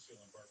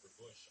controversial and Barbara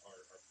Bush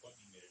are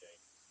bugging me today.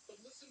 But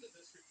listen to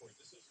this report.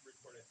 This was a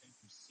report, I think,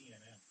 from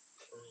CNN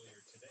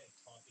earlier today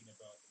talking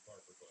about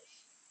Barbara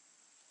Bush.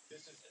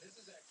 This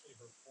is actually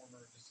her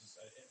former.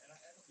 And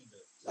I don't mean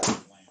to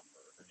slam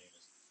her. Her name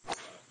is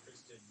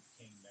Kristen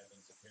King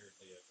Nevins.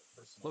 Apparently, a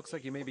personal. Looks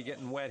like you may be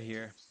getting wet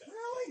here.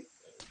 Really?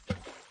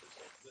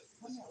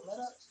 I'm not let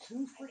up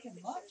too freaking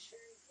much.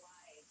 Very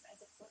wise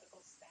as a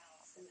political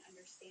spouse and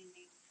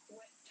understanding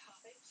what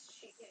topics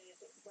she could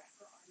wrap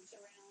her arms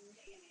around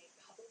in a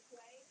public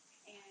way.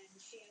 And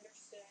she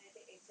understood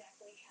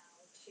exactly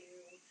how to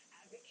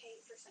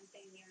advocate for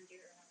something near and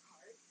dear to her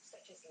heart,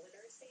 such as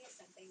literacy,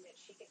 something that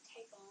she could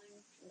take on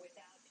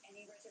without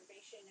any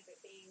reservation of it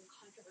being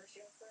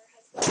controversial for her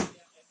husband.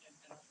 Yeah, and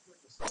I've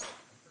heard this. I've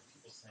heard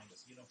people saying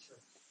this.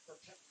 Sure,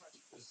 her pet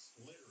project was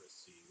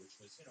literacy,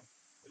 which was,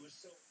 it was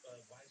so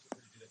wise of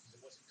her to do that because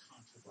it wasn't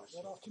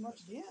controversial. Let off too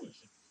much again.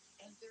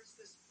 And there's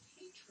this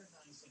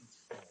patronizing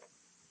tone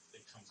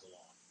that comes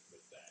along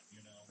with that.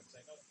 It's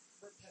like, oh,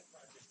 her pet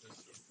project was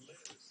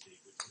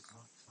literacy, which was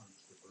not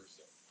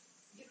controversial.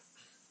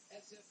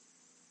 As if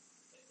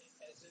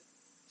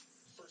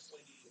First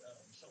Lady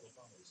Michelle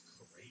Obama was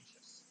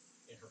courageous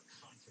in her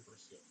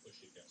controversial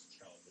push against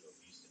childhood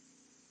obesity,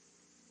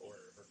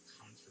 or her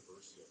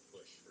controversial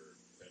push for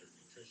better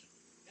nutrition.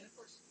 And of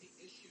course, the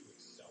issue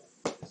itself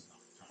is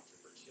not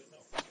controversial. No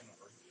one's going to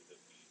argue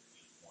that we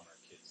want our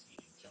kids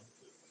eating junk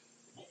food.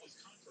 What was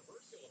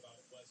controversial about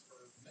it was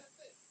her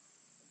method.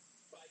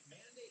 By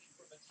mandating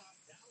from the top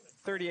down and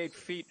 38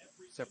 feet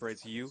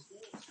separates you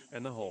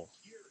and the hole.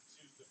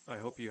 I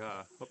hope you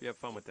have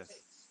fun with this.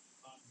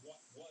 On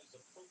what was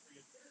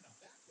appropriate fare. Now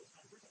that was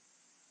controversial.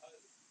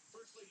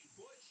 First Lady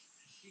Bush,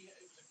 it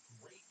was a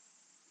great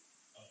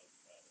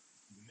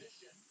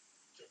mission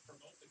to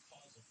promote the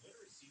cause of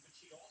literacy, but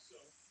she also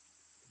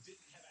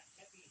didn't have a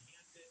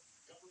heavy-handed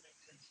government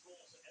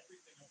controls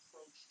everything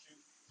approach to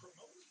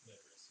promoting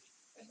literacy.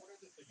 And one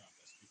other thing on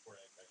this, before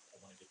I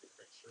want to get to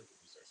Craig Sherwood,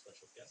 who's our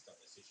special guest on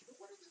this issue, but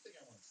one other thing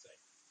I want to say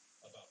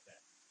about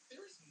that.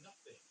 There is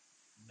nothing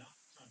not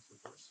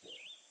controversial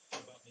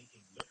about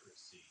making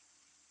literacy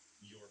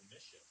your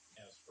mission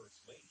as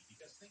First Lady,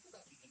 because think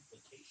about the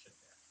implication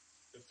there.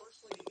 The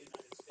First Lady of the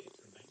United States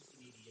from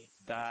 1988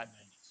 to That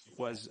 1992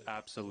 was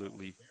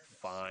absolutely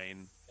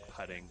fine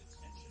putting.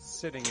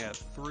 Sitting at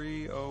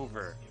 3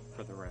 over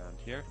for the round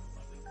here.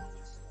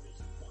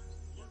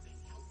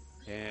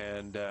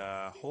 And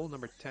hole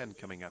number 10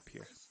 coming up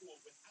here. High school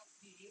without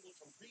being able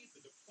to read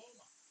the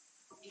diploma.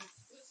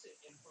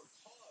 Implicit in her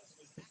cause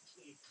was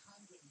actually a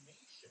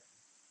condemnation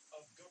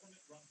of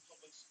government-run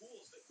public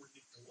schools that were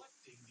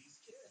neglecting these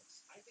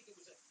kids. I think it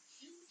was a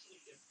hugely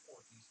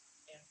important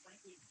and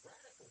frankly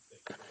radical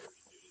thing for her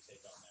to do, to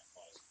take on that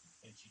cause.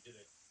 And she did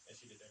it, as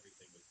she did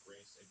everything, with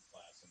grace and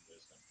class and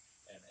wisdom.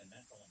 And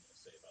that's all I'm going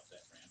to say about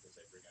that rant as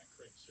I bring on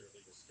Craig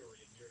Shirley,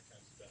 historian, New York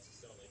Times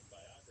bestselling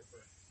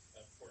biographer,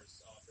 of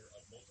course, author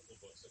of multiple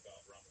books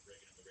about Ronald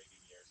Reagan and the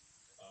Reagan years.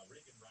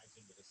 Reagan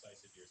Rising, the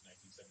Decisive Years,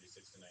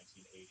 1976 to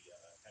 1980, a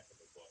heck of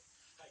a book.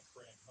 Hi,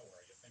 Craig. How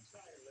are you? Thanks for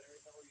Hi, Larry.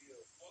 How are you?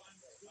 Well, I'm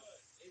good.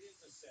 It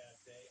is a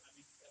sad day. I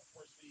mean, of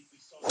course, we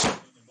saw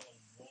something in what a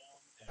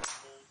long and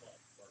full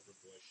life Barbara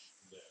Bush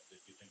lived.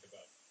 If you think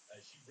about,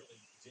 she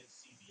really did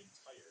see the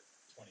entire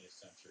 20th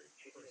century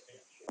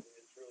firsthand.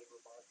 It's really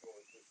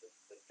remarkable.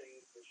 The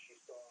things that she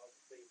saw,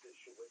 the things that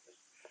she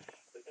witnessed,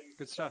 the things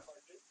Good that stuff. she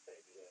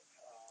participated in.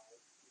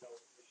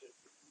 It's just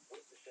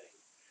witnessing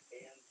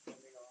and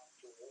sending off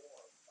to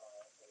war.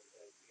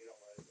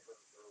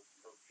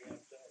 Her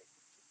fiance,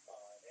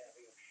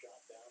 having him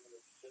shot down in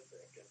the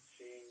Pacific, and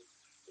seeing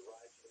the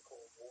rise of the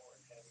Cold War,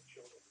 and having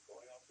children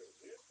going out there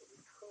with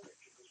the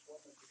courage of this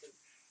woman, because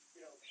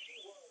she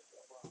was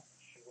a bride.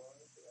 She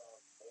was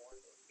born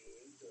in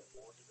Queens,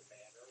 born in the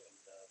manor in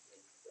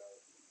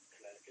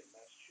Connecticut,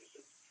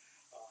 Massachusetts.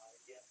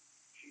 Yet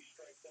she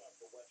strikes out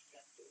for West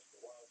Texas,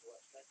 the wild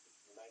West Texas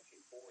in the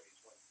 1940s,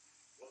 when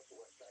most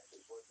of West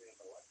Texas wasn't even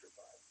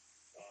electrified.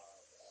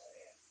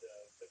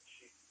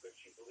 But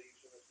she believes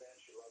in this man,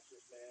 she loves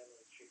this man,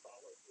 and she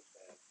follows this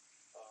man.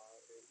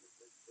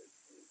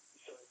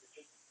 So it's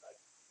just a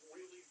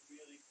really,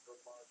 really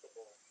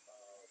remarkable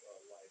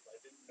life. I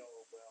didn't know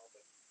her well,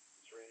 but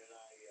Serena and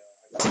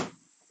I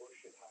Bush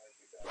had hired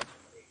me back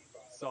in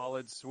 85.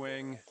 Solid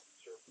swing.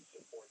 Served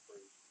support for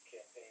his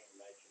campaign in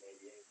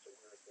 1988, so we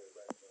were at the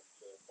residence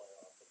quite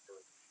often for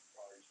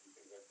parties and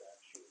things like that.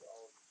 She was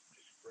always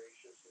just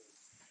gracious and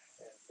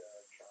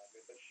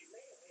charming, but she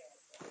may have had,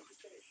 I hate to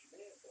say it, she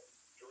may have been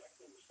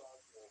directly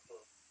responsible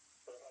for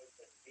her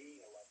husband being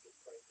elected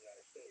president of the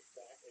United States.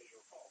 Back, as you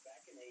recall,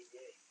 back in '88,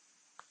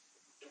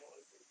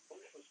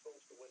 Bush was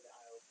supposed to win the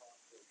Iowa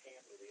caucuses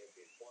handily if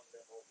he had won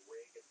them over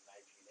Reagan in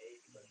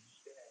 1980, but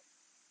instead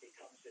he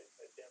comes in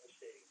a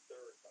devastating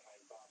third behind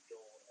Bob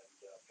Dole and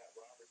Pat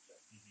Robertson.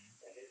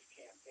 And his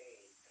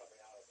campaign coming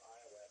out of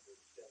Iowa after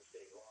this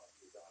devastating loss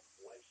was on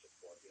life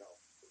support,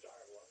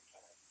 retire one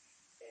time.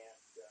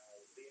 And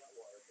Lee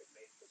Atwater had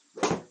made some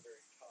very,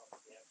 very tough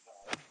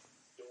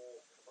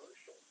anti-Dole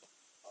commercials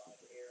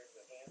to air in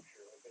New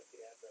Hampshire against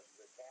the advent of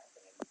this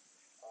happening.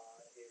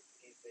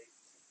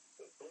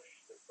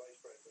 Bush, the vice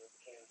president,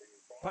 the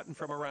candidate, Putting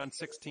from around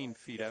 16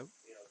 feet out.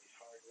 These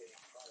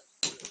hard-hitting, hard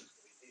words,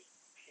 these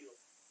peel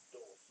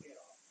Dole skin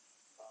off.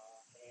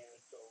 And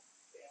so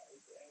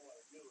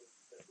Atwater knew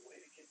that the way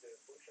to get to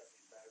Bush on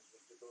these matters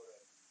was to go to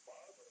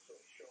Barbara. So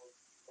he showed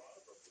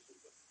Barbara, this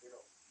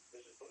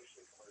is Bush,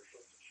 the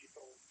commercials, and she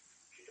told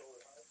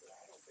her husband,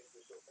 I don't think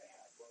they're so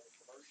bad. Well, the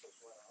commercials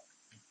went up.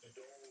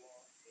 Dole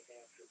lost the New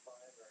Hampshire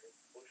primary.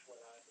 Bush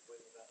went on to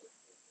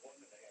won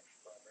the New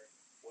Hampshire primary,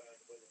 went on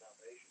to win the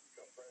nomination to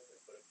become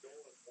president. But if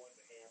Dole had won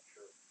New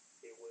Hampshire,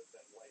 it would have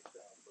been lights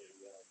out for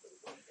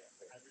the Bush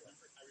campaign. I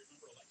remember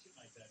election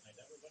night that night.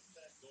 Wasn't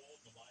that Dole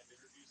in the live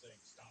interview saying,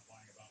 "Stop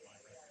lying about my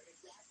record"? Yeah,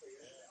 exactly.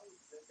 Yeah.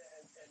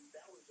 And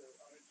that was an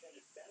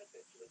unintended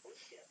benefit to the Bush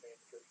campaign,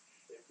 because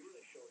it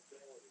really showed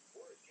Dole at his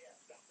worst. Yeah,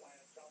 stop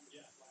lying about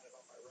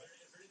my record.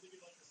 Is there anything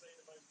you'd like to say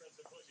to Vice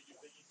President Bush? And you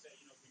think he'd say,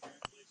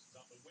 congratulations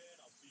on the win.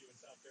 I'll see you in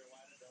South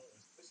Carolina. No, it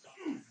was stop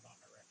lying about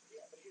my record.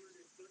 Yeah, but here it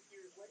is 30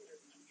 years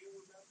later. You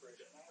remember it,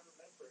 and I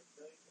remember it,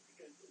 because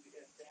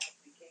that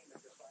became a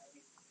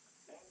defining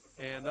moment.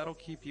 And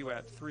that'll keep you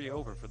at 3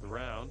 over for the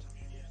round.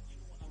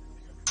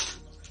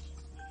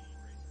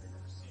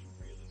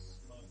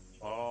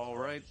 All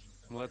right,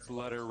 let's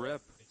let her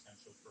rip.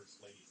 Potential first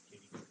ladies,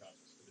 Katie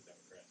Dukakis for the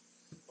Democrats,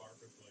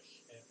 Barbara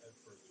Bush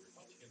for the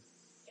Republicans.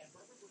 And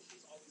Barbara Bush was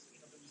always,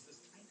 there was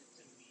this kind of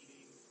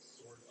demeaning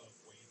sort of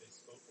way they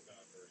spoke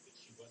about her, that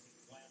she wasn't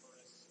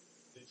glamorous,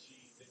 that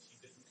she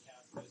didn't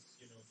have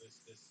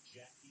this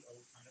Jackie O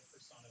kind of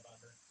persona about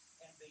her.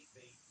 And they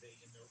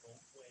in their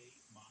own way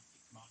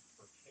mocked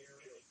her hair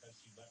because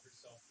she let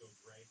herself go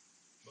gray.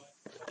 But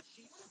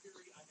she was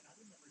very, I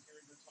remember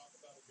hearing her talk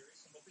about a very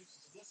simple thing.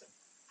 She said, listen,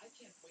 I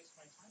can't waste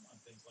my time on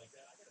things like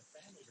that. I got a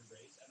family to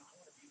raise, and I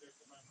want to be there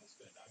for my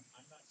husband.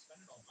 I'm not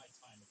spending all my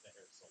time at the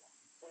hair salon.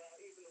 Well,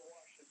 even the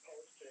Washington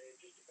Post today, it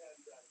just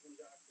depends on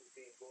who's actually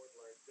being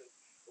Gordler, because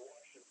the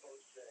Washington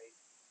Post today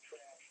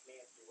trashed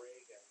Nancy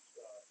Reagan's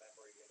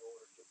memory in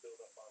order to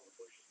build up Barbara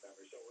Bush's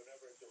memory. So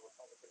whenever it's a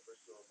Republican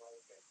versus a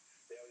Republican,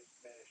 they always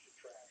manage to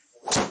trash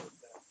more than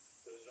them.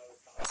 There's another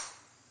comment.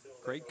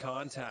 Great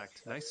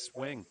contact. Nice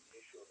swing. The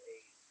issue of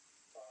AIDS,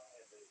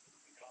 and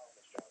the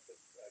columnist Jonathan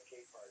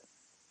Capehart,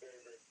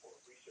 very, very poor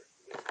research,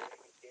 because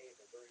Reagan gave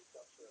a very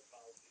substantive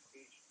policy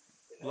speech.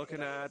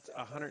 Looking at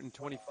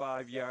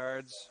 125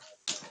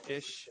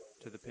 yards-ish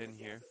to the pin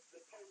here. The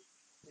Post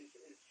is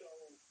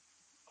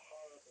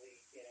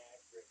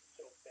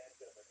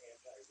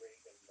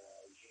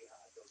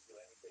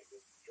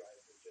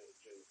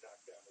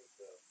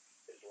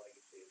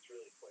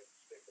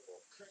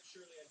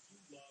Shirley, I do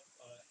love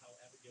how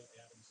Abigail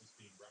Adams is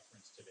being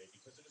referenced today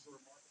because it is a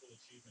remarkable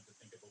achievement to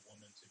think of a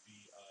woman to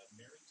be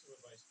married to a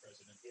vice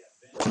president, then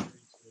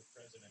married to a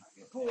president,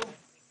 and the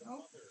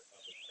mother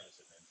of a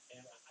president.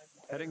 And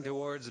Heading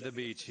towards the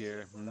beach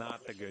here,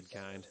 not the good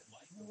kind.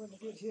 It wouldn't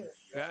get here.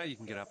 Yeah, you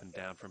can get up and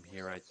down from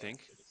here, I think.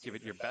 Give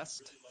it your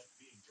best. really loved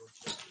being George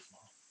Bush's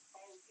mom.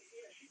 Oh,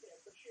 yeah, she did,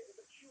 but she was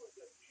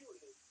a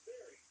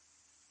very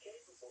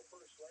capable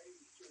first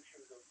lady too. She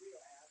was a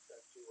real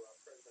asset to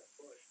President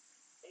Bush.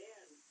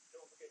 And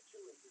don't forget too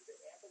is that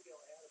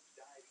Abigail Adams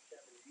died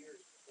 7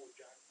 years before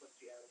John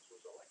Quincy Adams was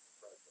elected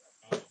president.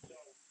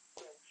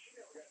 So she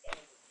never got a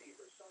chance to see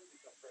her son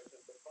become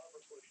president, but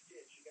Barbara Bush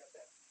did. She got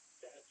that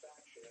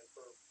satisfaction, and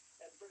for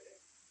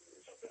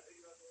sometimes the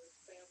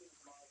family's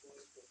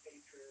marvelous, the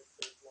patriots,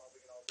 they're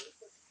loving and all this,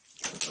 but.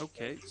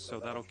 Okay, so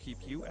that'll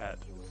keep you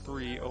at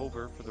 3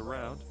 over for the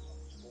round.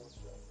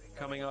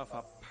 Coming off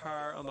a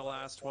par on the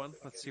last one.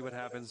 Let's see what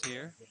happens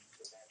here. The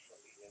national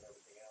media and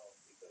everything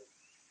else because,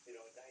 in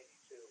 92,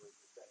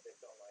 that they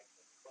felt like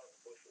Barbara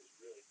Bush was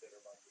really bitter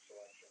about the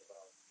selection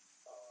about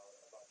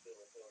Bill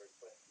and Hillary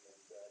Clinton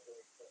and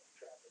Hillary Clinton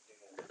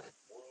trafficking and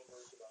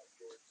rumors about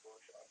George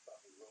Bush,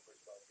 unfounded rumors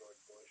about George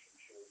Bush, and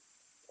she was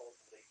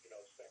openly,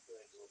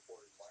 speculated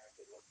reporters weren't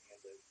they looking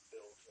into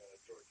George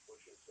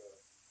Bush's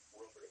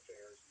rumored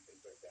affairs and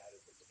things like that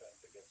as a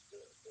defense against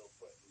Bill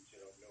Clinton's,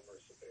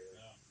 numerous affairs.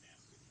 Oh,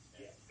 nasty.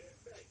 Yeah, very,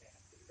 very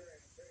nasty, very,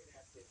 very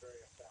nasty, and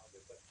very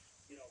unfounded. But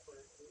they were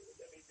in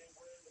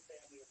the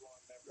family of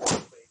long memory,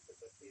 let's face it.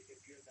 But if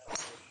you're in that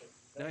position,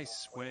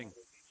 Nice swing.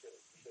 would be too,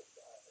 because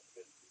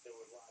there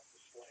were lots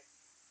of slights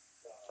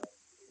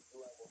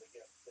leveled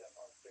against them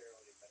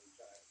unfairly many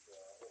times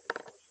over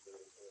the course of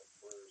their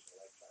careers and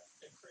lifetime.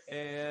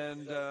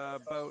 And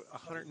about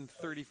 135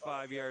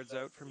 yards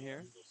out from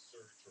here. Google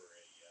search or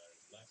a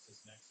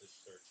LexisNexis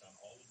search on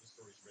all of the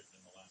stories written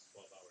in the last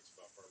 12 hours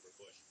about Barbara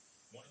Bush,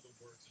 one of the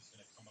words that's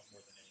going to come up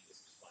more than any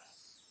is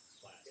class.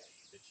 Classy. Yeah.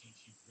 That she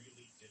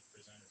really did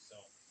present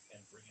herself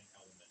and bring an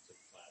element of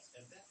class.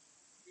 And that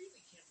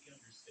really can't be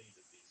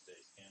understated these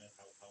days, can it?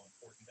 How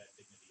important that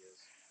dignity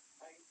is?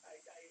 I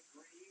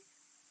agree,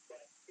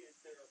 but is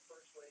there a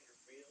first lady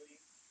really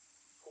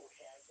who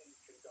hasn't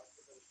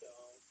conducted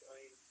themselves? I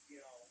mean,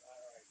 all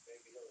right,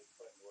 maybe Hillary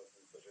Clinton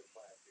wasn't such a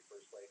classy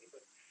first lady,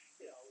 but,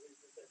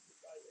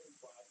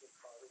 Rosalynn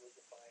Carter was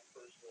a fine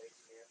first lady.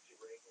 Nancy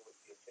Reagan was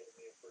the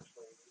epitome of first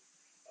lady.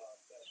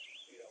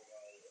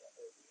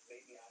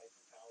 Maybe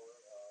Eisenhower,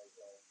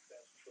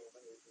 Bess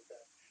Truman, is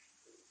that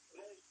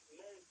most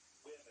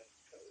women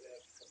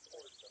have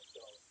comported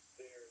themselves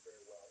very,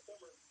 very well. Some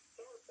are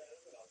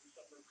better than others.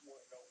 Some are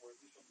more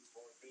noteworthy. Some are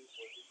more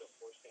newsworthy. Some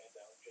more stand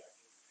out.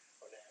 Jackie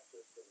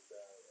Onassis and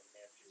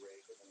Nancy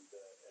Reagan and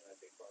I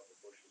think Barbara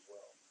Bush as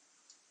well.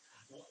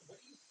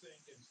 What do you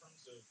think in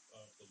terms of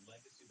the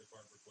legacy that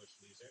Barbara Bush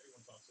leaves?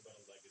 Everyone talks about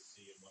a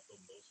legacy and what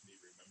they'll most be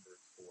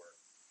remembered for.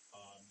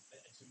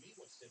 To me,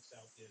 what sticks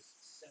out is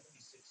 76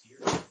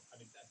 years. I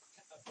mean,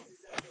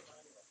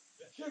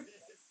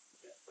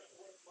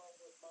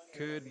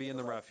 Could be in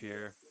the rough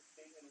here.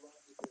 Being in love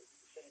with the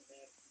same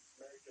man,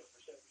 married to him for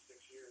 76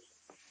 years,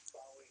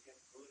 following him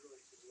literally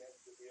to the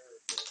ends of the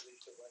earth, at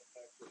least to West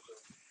Texas,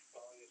 or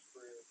following his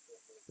career in the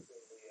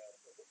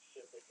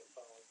Pacific, and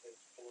following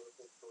his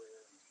political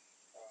career, and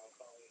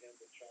following him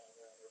to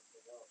China and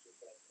everything else. Is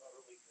that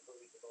utterly,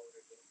 completely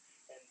devoted,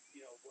 and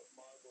what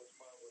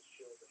marvelous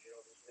children.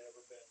 There's never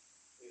been,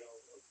 a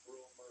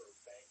rumor or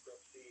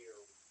bankruptcy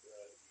or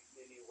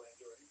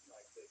innuendo or anything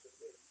like this. And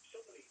so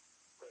many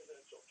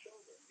presidential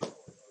children,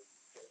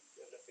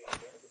 end up being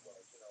caregivers.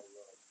 Johnson's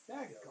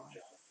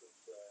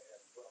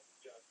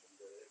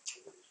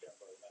his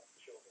stepbrother, not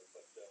the children,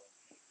 but John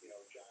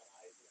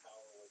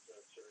Eisenhower was a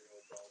serial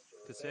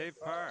adulterer. To save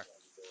par.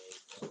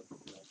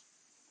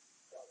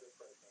 Other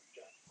presidents,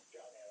 John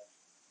Adams,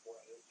 one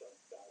of his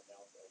sons died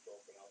now of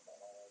broken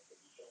alcoholism.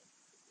 So,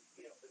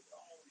 there's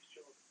all these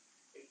children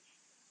in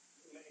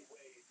many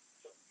ways,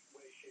 some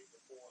way, shape,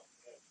 or form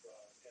have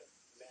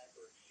met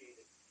or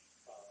exceeded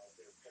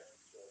their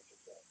parents'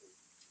 successes.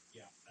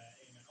 Yeah,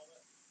 amen.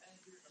 And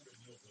you remember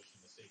Neil Bush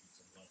and the savings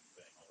and loan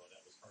thing, although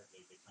that was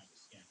hardly the kind of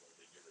scandal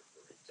that you're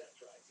referring to.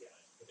 That's right, yeah.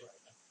 Right.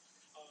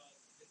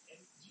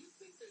 And do you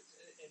think that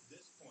at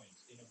this point,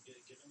 given that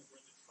we're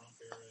in the Trump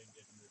era and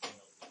given that,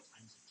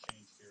 times have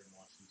changed here in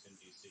Washington,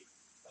 D.C.,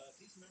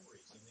 these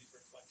memories and these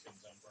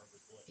reflections on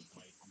Barbara Bush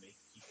might make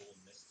people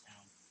in this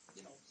town,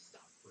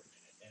 stop for a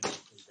minute and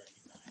actually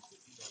recognize that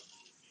these are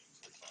human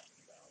beings we're talking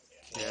about.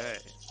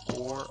 Okay,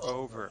 4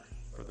 over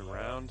for the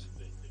round.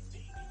 The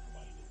daily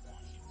fight in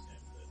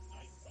Washington, the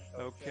night fight.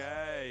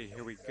 Okay,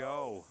 here we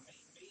go.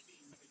 Maybe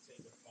we could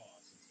take a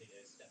pause and take a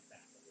step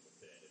back a little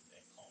bit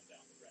and calm down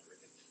the rhetoric.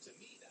 And to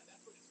me,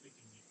 that's what it's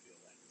making me feel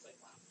like. It's like,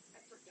 wow,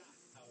 I forgot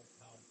how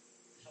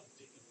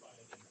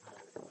dignified and how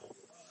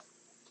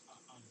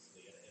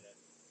honestly at a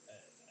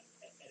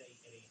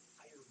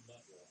higher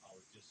level our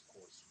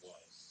discourse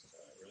was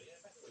earlier.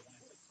 And by the way, when I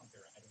say Trump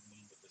era, I don't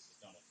mean that this is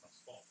Donald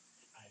Trump's fault.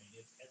 I mean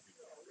it's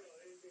everywhere.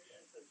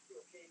 It's a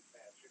steel cage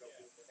match, the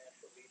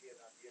national media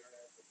and on the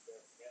internet and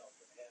everything else.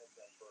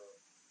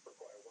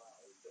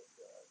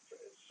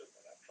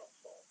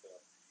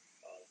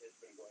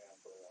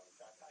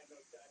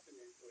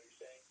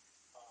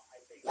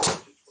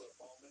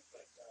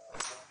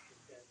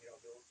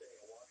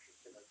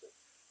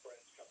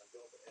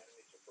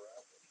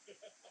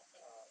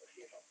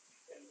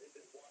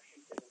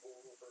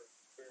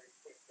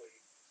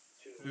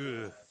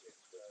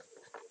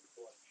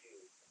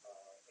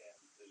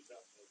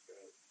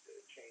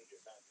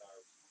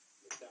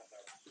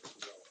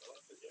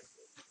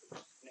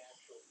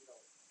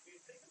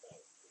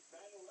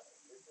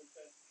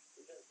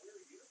 is that we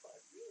were unified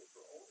really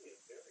for only a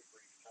very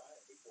brief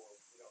time before,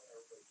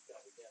 everybody got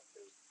again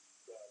to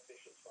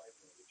vicious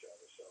fighting with each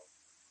other. So,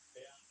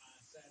 Yeah,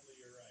 sadly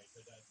you're right,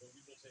 but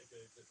we will take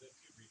a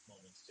few brief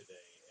moments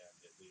today and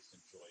at least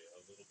enjoy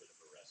a little bit of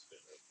a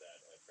respite of that.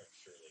 Craig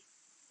Shirley,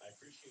 I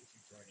appreciate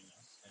you joining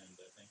us, and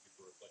thank you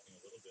for reflecting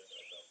a little bit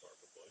about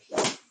Barbara Bush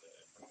and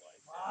her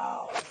life.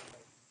 Wow.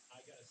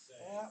 I gotta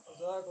say, That was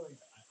ugly.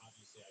 I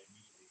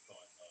immediately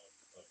thought of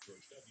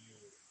George W.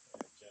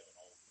 and Jeb and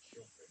all of the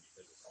children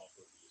because it's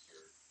awful to lose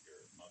your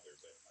mother.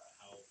 But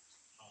how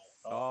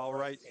All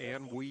right,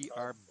 and we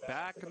are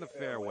back in the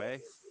fairway.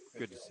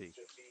 Good to see.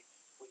 to be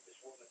with this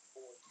woman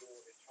for your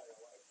entire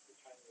life, from the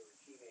time you were a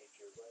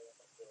teenager right up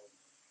until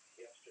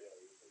yesterday,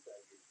 is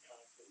that your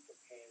constant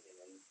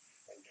companion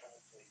and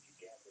constantly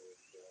together.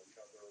 And,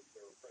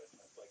 there were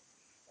presidents like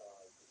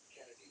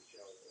Kennedy's,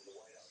 in the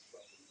White House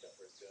slept in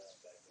separate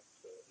bedrooms,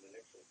 and the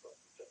Nixons slept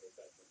in separate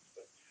bedrooms,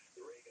 but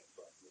the Reagans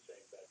slept in the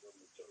same bedroom,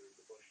 and so did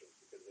the Bushes,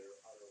 because they're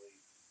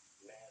utterly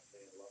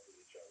madly in love with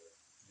each other.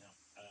 Yeah,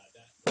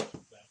 that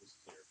was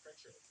clear. Craig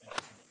Shirley, thank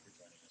you so much for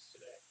joining us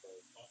today.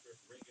 Author of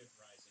Reagan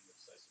Rising: The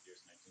Decisive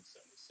Years,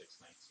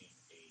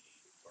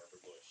 1976-1980. Barbara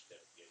Bush, dead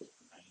at the age of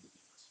 92.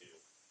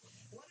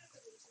 One of the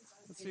reasons I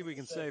Let's see if we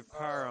can save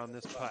par on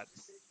this putt.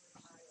 decision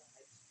in my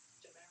life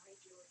to marry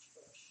George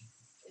Bush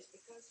is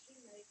because he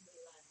made me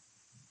laugh.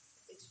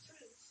 It's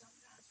true,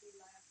 sometimes we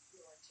laugh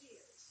through our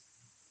tears,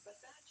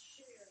 but that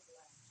shared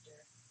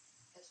laughter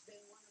has been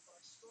one of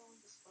our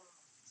strongest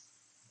bonds.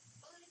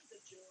 Find the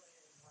joy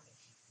in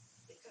life,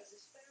 because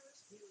as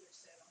Ferris Bueller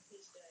said on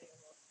his day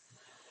off,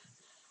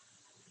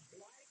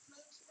 life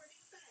moves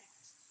pretty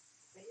fast,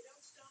 and you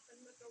don't stop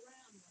and look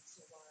around once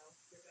in a while,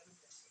 you're going to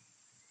miss it.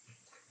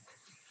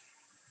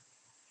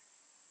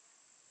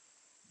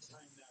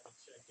 Time now to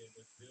check in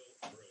with Bill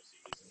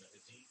Brosey. He's in the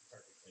Hadid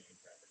Carpet Cleaning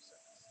Traffic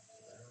Center.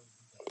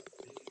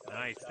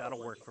 Nice, that'll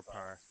work for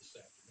par. This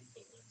afternoon, the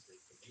Wednesday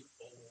commute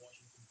over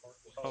Washington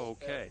Parkway.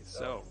 Okay,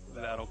 so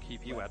that'll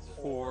keep you at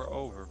 4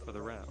 over for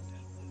the round.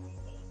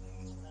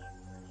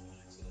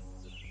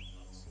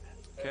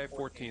 Okay,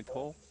 14th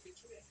hole.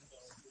 It's really a half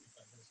hour and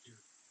 45 minutes to your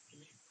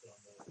commute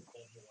on the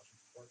Baltimore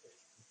Washington Parkway,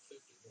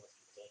 50 north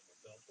of the Baltimore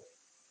Beltway.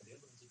 And the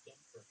evidence of dump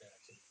truck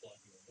accident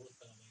blocking the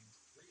northbound lanes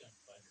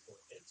 395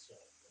 before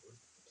Edsall Road.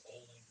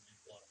 All lanes remain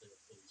blocked there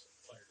with police and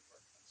fire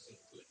department. Some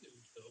good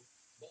news, though.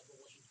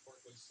 Baltimore Washington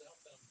Parkway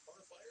southbound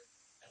car fire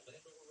at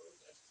Landover Road.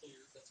 That's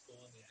clear. That's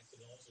gone. The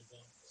accident also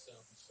gone from the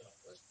south and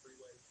southwest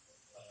freeway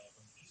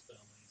from the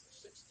eastbound lanes of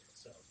 6th and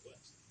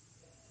southwest.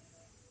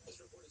 This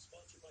report is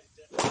sponsored by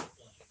Debt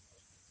Lifeline.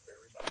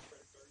 Very good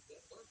credit card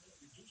debt. Learn how to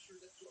reduce your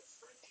debt to a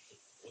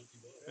fraction of what you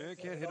owe. You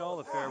can't hit all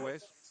the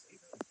fairways.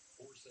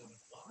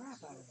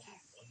 471-0216.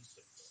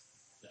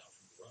 Now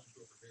from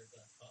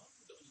GarageDoorRepair.com,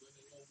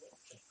 WMAO Weather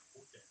Channel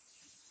forecast.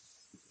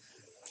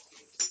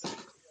 We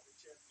have a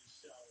chance to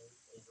shower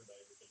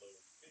overnight with a low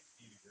of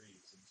 50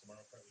 degrees, and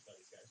tomorrow partly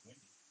cloudy skies,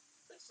 windy,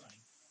 but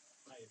sunny.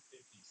 High of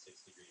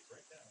 56 degrees.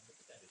 Right now,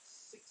 look at that. It's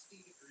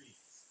 60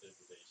 degrees at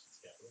the nation's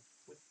capital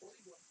with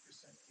 41%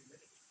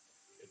 humidity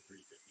at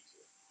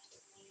 3:52.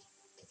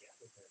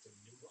 Gabapentin,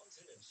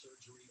 neurontin, and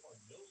surgery are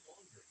no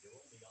longer your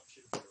only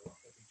option for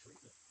neuropathy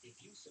treatment. If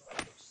you suffer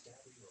from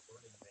stabbing or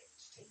burning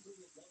pains, tingling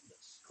and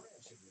numbness,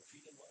 cramps in your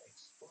feet and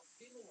legs, or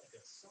feeling like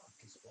a sock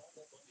is balled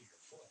up under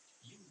your foot,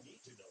 you need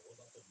to know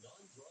about the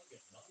non-drug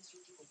and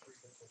non-surgical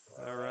treatment for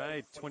All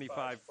right,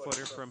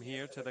 25-footer from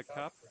here to the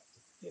cup.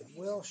 Get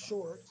well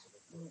short,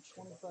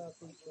 25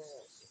 feet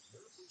back.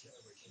 nerve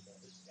regeneration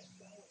methods and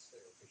balance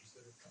therapies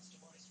that are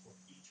customized for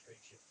each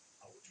patient.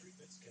 Our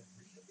treatments can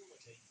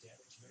rehabilitate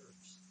damaged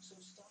nerves. So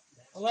stop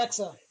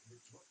Alexa.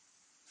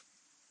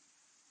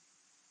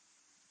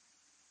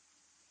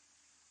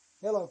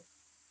 Hello.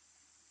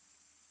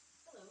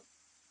 Hello.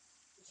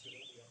 Can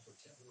only offer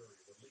temporary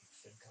relief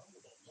and come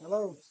with a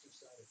Hello. long list of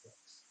side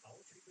effects.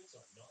 Our treatments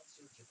are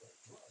non-surgical,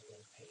 drug,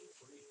 and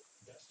pain-free.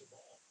 Best of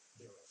all,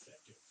 they're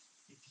effective.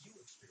 If you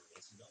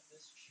experience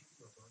numbness, shooting,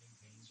 or burning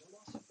pains, or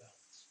loss of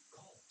balance,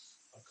 call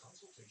us. A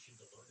consultation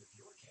to learn if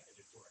you're a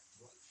candidate for a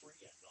drug-free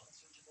and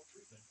non-surgical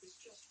treatment is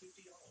just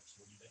 $50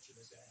 when you mention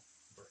this ad.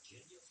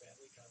 Virginia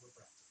Family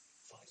Chiropractic.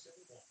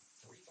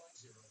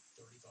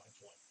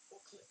 571-350-3520. Or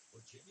click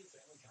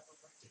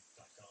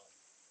VirginiaFamilyChiropractic.com.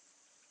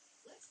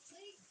 Let's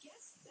play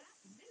Guess That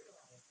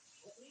Mineral.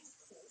 What leaves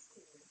clothes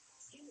cleaner,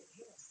 skin and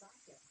hair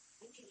softer,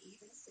 and can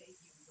even save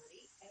you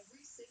money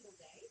every single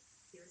day?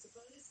 Here's a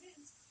bonus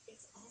hint.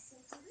 It's also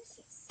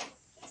delicious.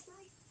 That's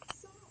right,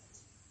 salt.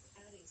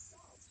 Adding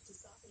salt to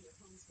soften your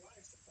home's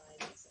water supply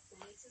makes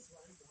appliances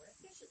run more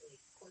efficiently,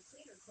 or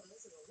cleaner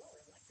clothes at a lower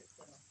electric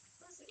bill.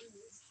 Plus, it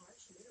removes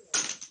harsh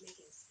minerals,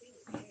 making skin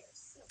and hair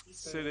silky.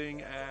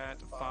 Sitting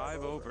at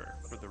 5 over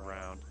for the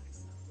round.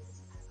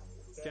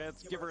 Okay,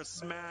 let's give her a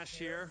smash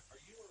here.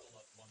 Are you or a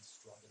loved one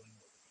struggling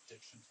with an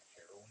addiction to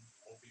heroin,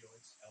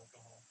 opioids,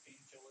 alcohol,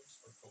 painkillers,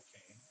 or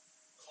cocaine?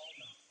 Call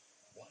now.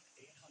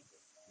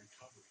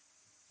 1-800-RECOVERY.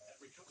 At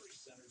Recovery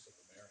Centers of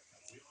America,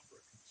 we offer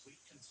a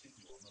complete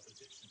continuum of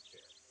addiction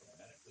care, from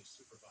medically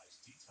supervised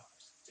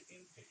detox to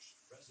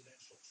inpatient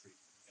residential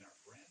treatment in our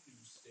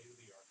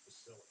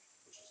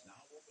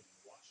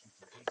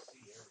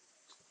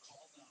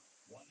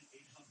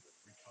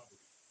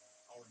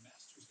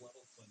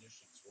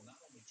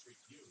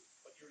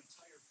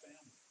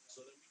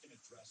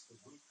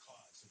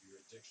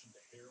addiction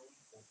to heroin,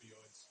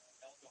 opioids,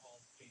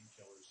 alcohol,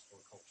 painkillers, or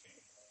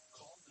cocaine.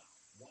 Call now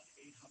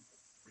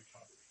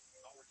 1-800-RECOVERY.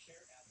 Our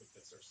care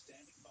advocates are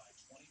standing by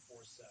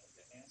 24/7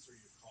 to answer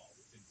your call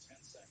within 10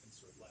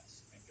 seconds or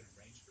less and can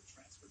arrange for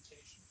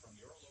transportation from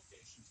your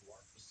location to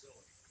our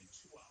facility in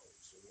 2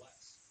 hours or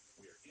less.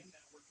 We are in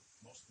network with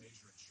most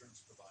major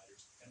insurance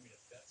providers, and we have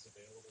beds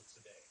available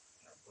today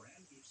in our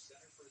brand new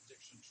Center for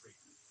Addiction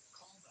Treatment.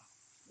 Call now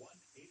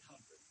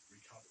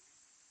 1-800-RECOVERY.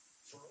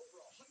 For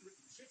over 150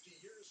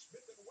 years,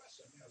 Smith &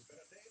 Wesson has been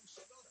a name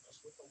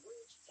synonymous with the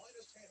world's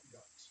finest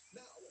handguns.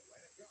 Now,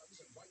 Atlantic Guns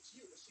invites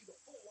you to see the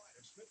full line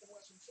of Smith &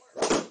 Wesson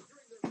firearms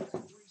during their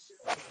factory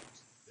sale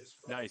days. This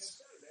Friday and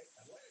Saturday,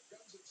 Atlantic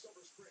Guns in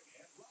Silver Spring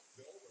and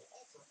Rockville will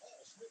offer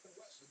all Smith &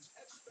 Wessons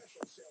at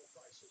special sale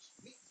prices.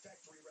 Meet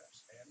factory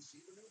reps and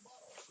see the new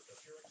models. If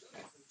you're a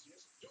gun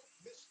enthusiast, don't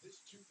miss this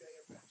 2-day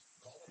event.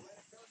 Call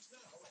Atlantic Guns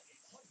now at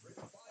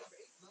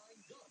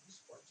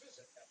 800-589-GUNS or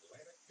visit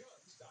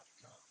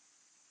AtlanticGuns.com.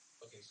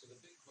 Okay, so the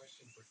big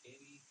question for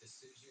any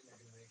decision you're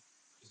going to make,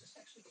 is this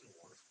actually going to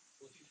work?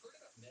 Well, if you've heard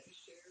about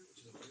MediShare,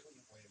 which is a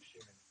brilliant way of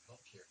sharing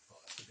healthcare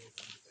costs, you may have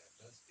wondered that.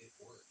 Does it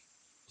work?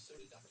 Well, so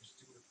did Dr.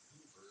 Stuart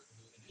Hoover,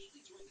 who initially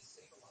joined to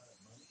save a lot of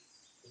money.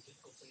 The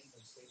typical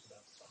family saves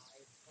about $500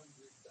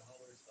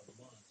 a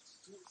month.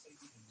 Stuart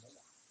saved even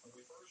more. When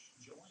we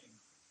first joined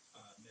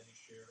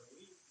MediShare,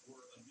 we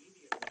were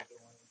immediately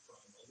going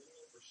from a little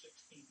over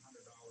 $1,600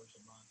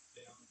 a month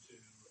down to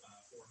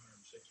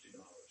 $460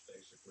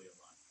 basically a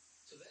month.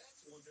 So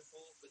that's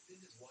wonderful, but then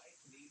his wife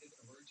needed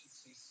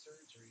emergency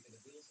surgery, and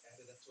the bills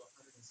added up to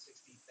 $160,000.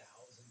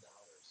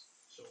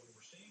 So we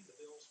were seeing the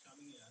bills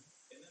coming in,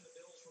 and then the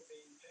bills were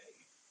being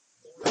paid,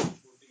 or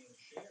were being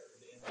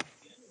shared, and the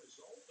end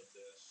result of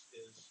this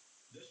is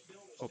this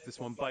bill was... Hope this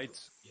one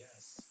bites.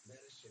 Yes,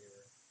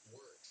 MediShare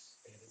works,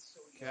 and it's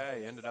so easy.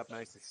 Okay, ended up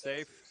nice and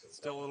safe.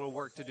 Still a little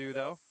work to do,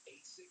 though.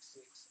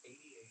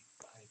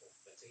 866-88-BIBLE.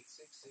 That's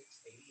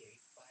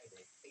 866-88-BIBLE.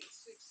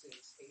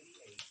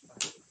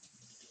 866-88-BIBLE.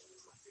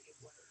 Traffic and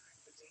weather,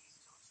 the day's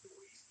top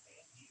stories,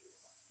 and you.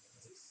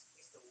 This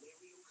is the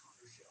Larry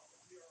O'Connor Show.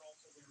 We are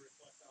also going to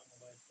reflect on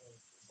the life of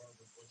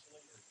Barbara Bush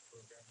later in the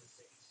program.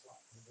 Mercedes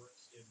Slott, who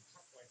works in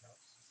Trump White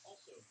House,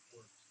 also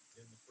worked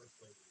in the First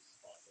Lady's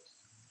office.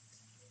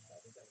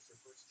 I think that was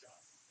her first job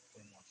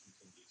in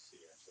Washington,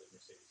 D.C. Actually,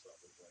 Mercedes Slott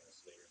will join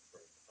us later in the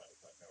program at 5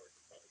 o'clock hour to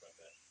talk about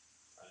that.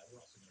 We're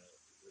also going to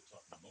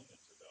talk in a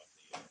moment about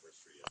the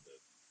anniversary of the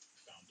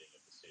founding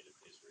of the State of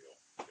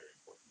Israel. A very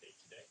important date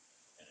today,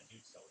 and a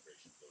huge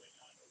celebration going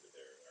on over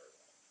there.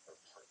 Our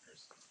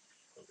partners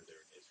over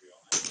there in Israel.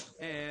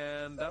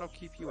 And that'll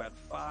keep you at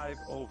 5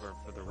 over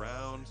for the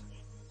round.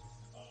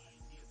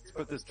 Let's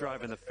put this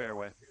drive in the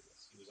fairway.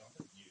 He was on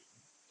The View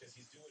because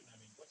he's doing,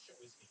 I mean, what show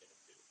is he going to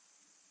do?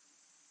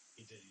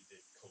 He did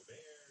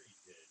Colbert, he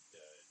did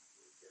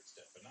George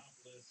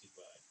Stephanopoulos, he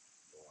go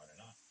on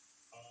and on.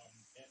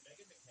 And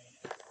Meghan McCain,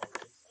 as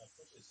always,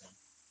 pushes him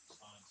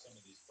on some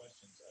of these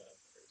questions.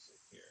 Where is it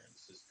here? And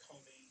this is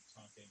Comey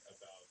talking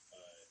about,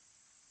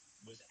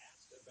 was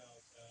asked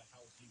about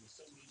how he was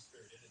so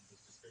mean-spirited in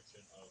his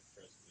description of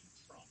President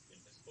Trump in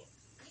his book.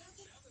 You don't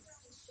think he's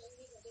throwing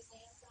shade at his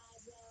hand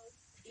size, though?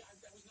 Yeah,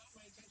 that was not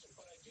my intention,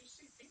 but I do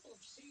see people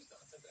have seized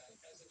onto that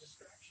as a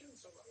distraction.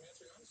 So I'm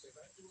answering honestly. If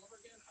I had to do over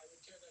again, I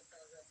would tear that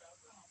paragraph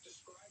out.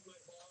 Describe my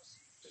boss.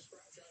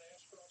 Describe John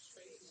Ashcroft's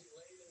face as he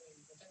laid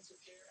in the intensive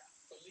care.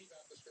 But leave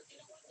out description.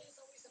 You know what? There's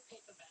always a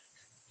paperback.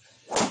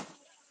 His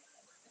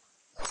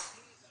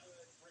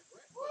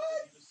regret was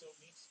that he was so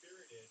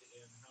mean-spirited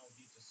in how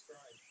he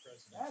described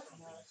President Trump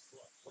in his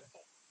book.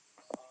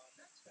 Well,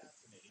 that's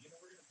fascinating. You know,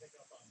 we're going to pick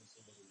up on this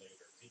a little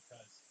later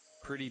because...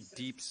 Pretty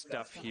deep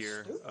stuff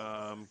here.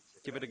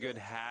 Give it a good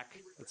hack.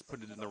 Let's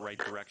put it in the right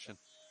direction.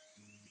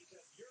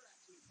 Because you're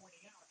actually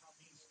pointing out how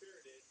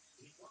mean-spirited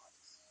he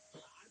was.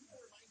 I'm going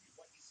to remind you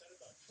what he said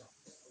about Trump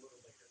a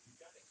little later. You've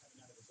got it coming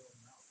out of his own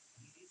mouth.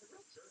 He's a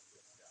real jerk,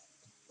 this guy.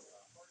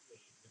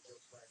 Hardly the Joe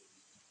Friday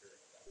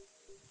mean-spirited guy.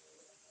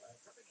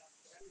 Coming up,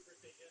 happy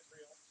birthday,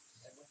 Israel,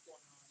 and what's going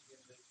on in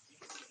the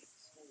D.C.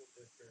 school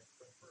district.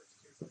 But first,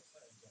 here's our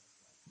science on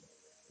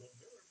the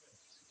Miller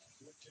Minute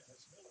with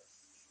Dennis Miller.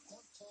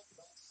 Want to talk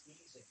about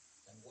sneezing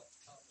and what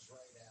comes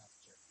right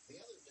after.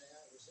 The other day,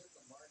 I was in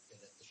the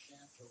market at the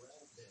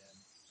Chanterelle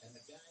bin, and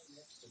the guy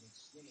next to me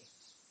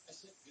sneezed. I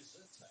said,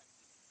 Gesundheit.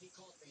 He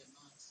called me a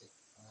Nazi.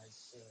 I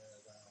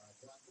said,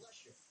 God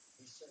bless you.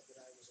 He said that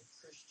I was a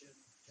Christian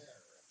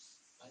terrorist.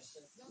 I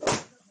said, no,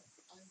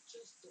 I'm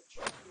just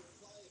trying to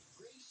apply a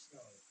grace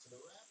note to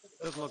the rapid...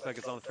 Doesn't look like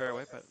it's on the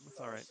fairway, but it's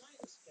all right.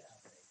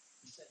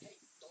 He said, hey,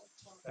 don't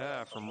talk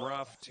From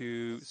rough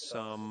to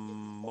some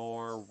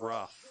more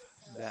rough.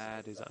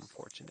 That is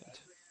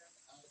unfortunate.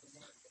 I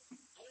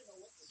don't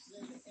know what to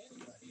say to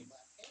anybody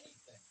about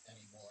anything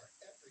anymore.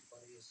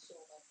 Everybody is so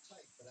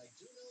uptight, but I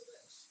do know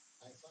this.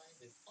 I find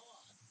it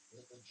odd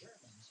that the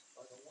Germans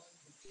are the one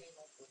who came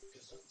up with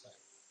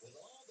Gesundheit. With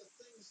all the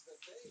things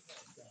that they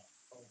have done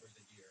over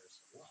the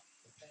years, what?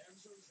 The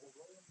Panzers were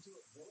rolling to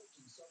a village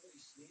and somebody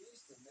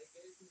sneezed and they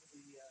gave them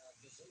the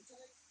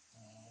Gesundheit?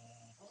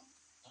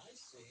 I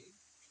see.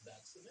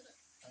 That's the minute.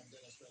 I'm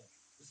Dennis Miller.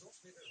 Results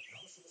may vary,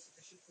 not a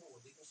solicitation for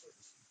legal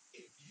service.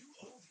 If you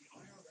owe the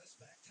IRS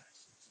back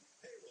taxes,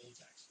 payroll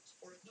taxes,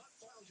 or have not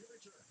filed your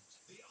returns,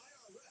 the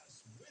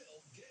IRS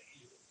will get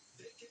you.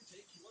 They can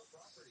take your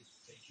property,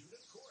 take you to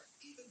court,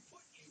 even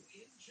put you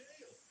in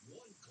jail.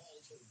 One call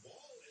to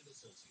Wall and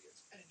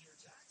Associates, and your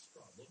tax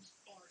problems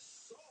are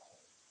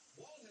solved.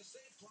 Wall has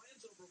saved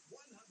clients over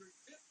 $150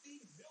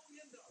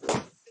 million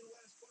in the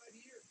last 5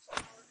 years.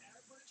 Our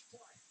average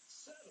client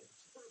settles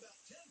for about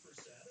 10%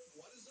 of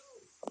what is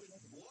owed. With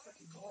one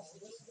call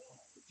to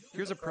Wall,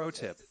 Here's a pro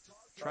tip.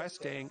 Try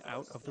staying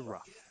out of the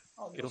rough.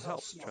 Oh, you're It'll so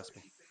help, smart. trust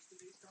me.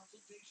 Face-to-face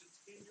consultations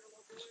in your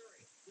local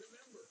area.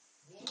 Remember,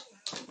 Wall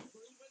has a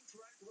proven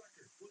track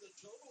record with a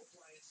total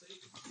client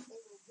savings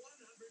over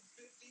 $150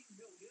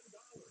 million.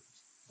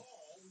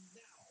 Call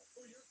now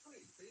for your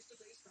free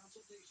face-to-face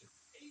consultation.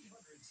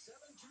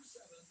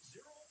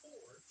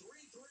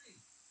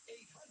 800-727-0433.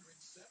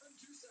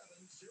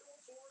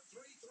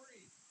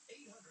 800-727-0433.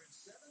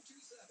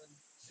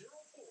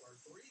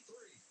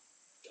 800-727-0433.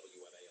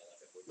 WMAL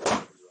FM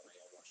Woodbridge,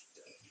 WMAL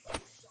Washington.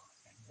 Shot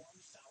at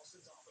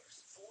 $1,000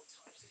 4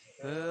 times a day.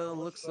 Well,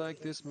 looks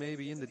like this may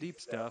be in the deep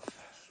stuff.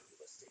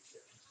 Shula Station.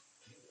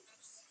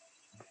 News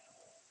now.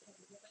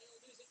 WMAL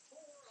News at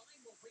 4. I'm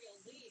Maria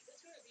Lee.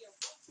 It's going to be a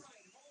rough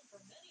ride home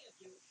for many of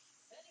you,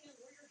 depending on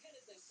where you're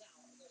headed this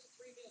hour. There's a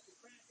 3-vehicle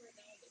crash right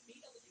now on the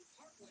BW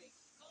Parkway,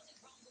 causing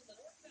problems on the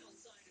northbound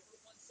side of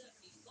Route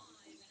 175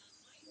 and on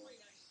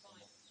I-395.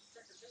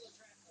 Tractor-trailer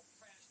crash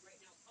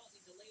right now causing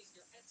delays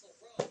near Edsel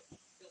Road.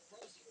 Bill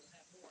Rosie will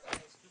have more on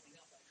those coming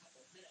up in a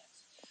couple of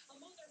minutes. A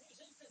mother whose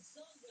infant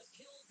son was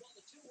killed while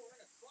the two were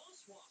in a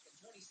crosswalk in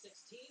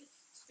 2016,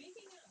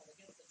 speaking out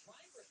against the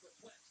driver's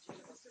request to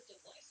get a restricted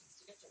license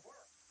to get to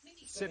work.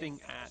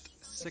 Sitting at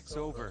 6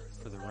 over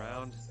for the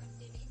round.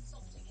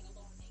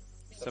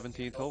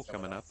 17th hole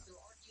coming up.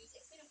 Argues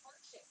it's been a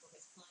hardship for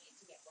his client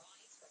to get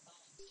rides from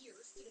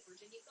volunteers to the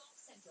Virginia Golf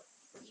Center,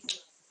 where he's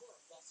allowed to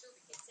work while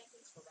serving his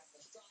sentence for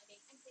reckless driving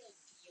and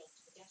failure to yield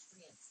to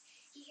pedestrians.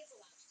 He is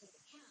allowed to take a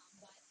cab,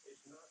 but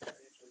It's not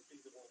financially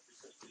feasible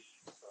because the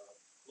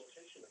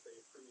location that they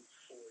approved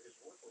for his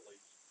work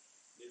release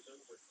is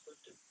over at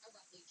Clifton. a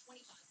roughly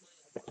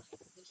 25-mile drive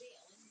from the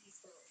jail in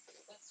Leesburg.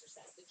 Webster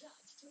says the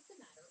judge took the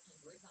matter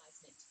under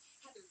advisement.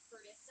 Heather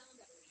Curtis on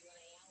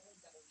WMAL and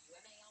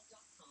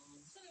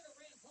WMAL.com. Senator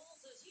Rand Paul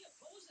says he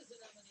opposes the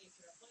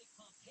nomination of Mike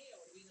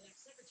Pompeo to be the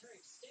next Secretary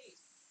of State.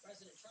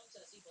 President Trump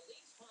says he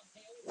believes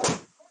Pompeo will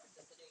be important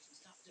as the nation's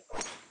top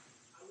diplomat.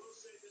 I will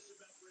say this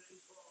about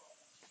Rand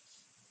Paul.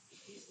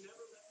 He's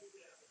never let me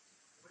down.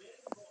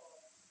 Rand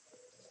Paul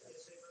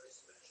is a very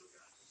special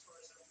guy as far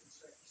as I'm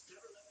concerned. He's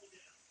never let me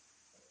down.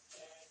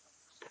 And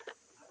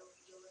I don't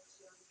think he'll let us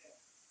down again.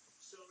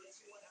 So let's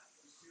see what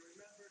happens. You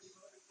remember he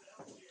voted for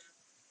health care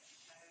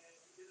and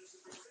he did us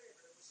a big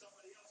favor. It was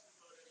somebody else that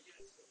voted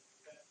against it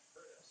that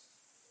hurt us.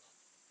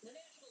 The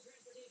National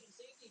Transportation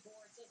Safety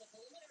Board says a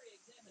preliminary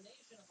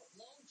examination of a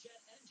blown jet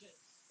engine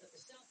that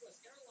the Southwest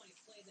Airlines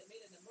plane that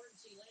made an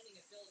emergency landing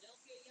in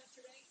Philadelphia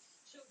yesterday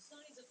showed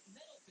signs of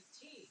metal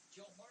fatigue.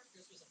 Joe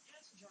Marcus was a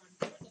passenger on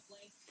board the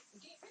plane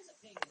and gave his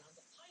opinion on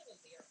the pilot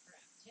of the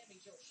aircraft, Tammy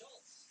Jo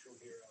Schultz. True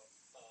hero.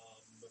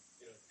 Hard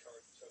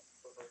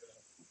for her to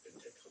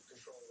take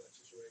control of that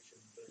situation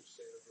and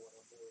save everyone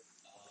on board.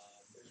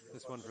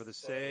 This one for the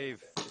save.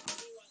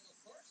 Meanwhile, a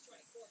bird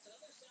strike forced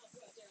another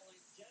Southwest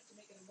Airlines jet to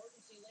make an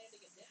emergency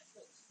landing in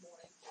Nashville this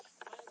morning. The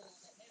pilot on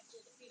that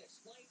Nashville to Phoenix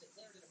flight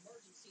declared an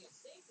emergency and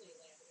safely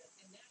landed at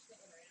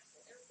Nashville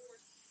International Airport.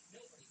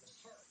 Nobody was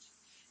hurt.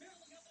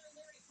 Maryland Governor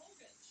Larry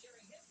Hogan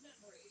sharing his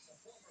memories of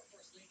former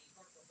First Lady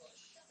Barbara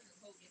Bush. Governor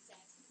Hogan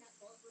says he met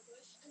Barbara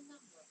Bush a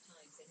number of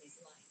times in his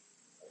life.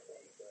 I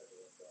told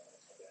the president,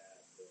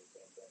 Dad, there's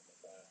some stuff in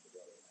the past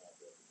together and how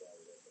good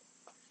Barbara was.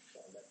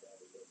 I met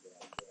Barbara Bush when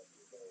I was 12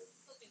 years old.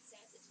 Hogan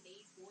says that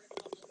today's Board of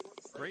Public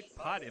Works Great meeting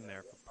pot in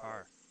there for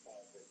par.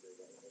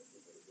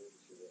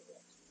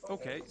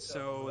 Okay,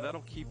 so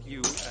that'll keep you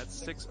at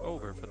 6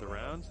 over for the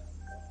round.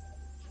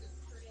 Heather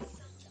Curtis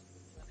on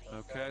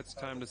WMAL. Okay, it's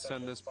time to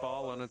send this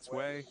ball on its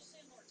way.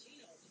 San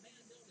Martino, the man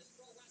known as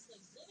pro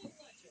wrestling's living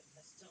legend,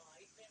 has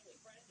died. Family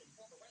friend and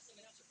former wrestling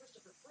announcer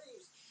Christopher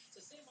Cruz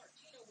says San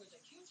Martino was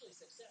a hugely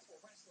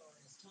successful wrestler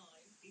in his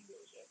time. He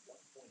was at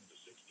one point in the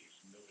 60s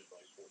noted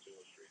by Sports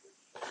Illustrated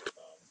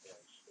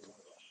as one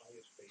of the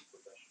highest paid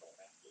professional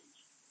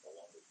athletes,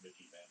 along with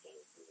Mickey Mantle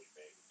and Willie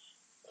Mays.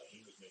 He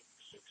was making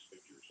six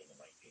figures in the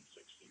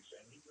 1960s,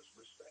 and he was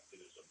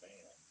respected as a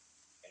man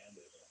and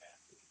as an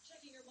athlete.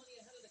 Checking your money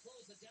ahead of the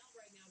close, the Dow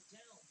right now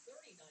down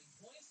 39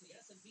 points, the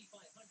S&P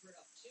 500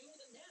 up 2,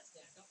 the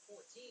NASDAQ up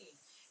 14.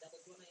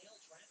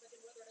 WMAL traffic and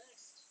weather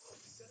next.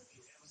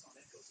 70 Amazon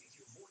Echo sees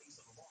your mornings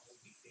of tomorrow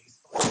weekdays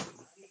 5 to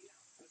 9 a.m.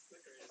 This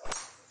thicker is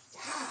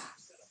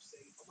set up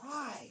safe.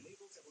 Why?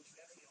 Enable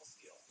WMAL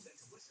skill. Then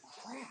to listen,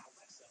 just say Crap.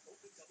 Alexa,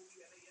 open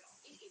WMAL.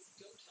 It is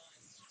go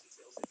time.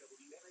 Details at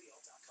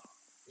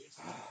WMAL.com. It's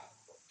from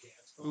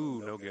Cats.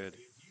 Ooh, no good.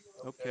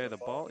 Okay, the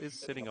ball is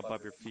sitting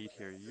above your feet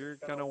here. You're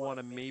going to want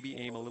to maybe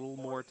aim a little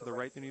more to the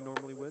right than you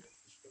normally would.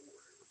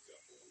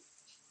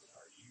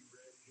 Are you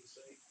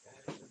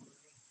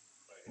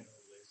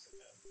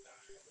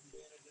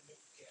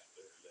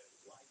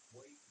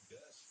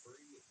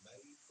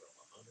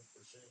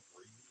real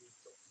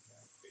cold.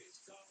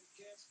 It's called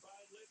Cat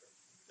Spot Living.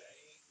 They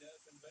ain't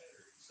nothing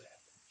better at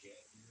zapping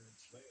cat urine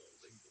smells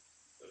either.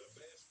 The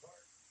best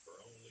part, for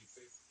only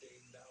 $15,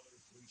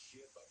 we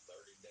ship a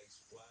 30-day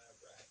supply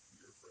right to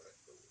your front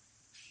door.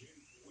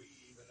 Shoot, we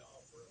even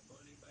offer a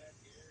money-back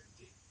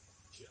guarantee.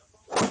 Jump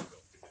on the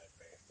coconut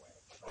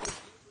bandwagon.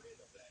 Get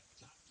rid of that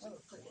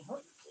toxic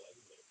clumping clay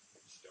litter.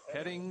 Start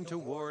Heading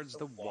towards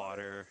the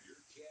water.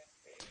 your cat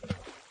and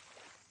dog.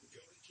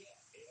 Go to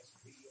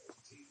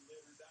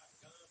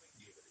catspotlitter.com and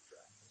give it a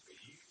try.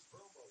 Use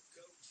promo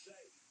code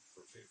SAVE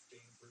for 15%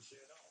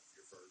 off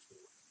your first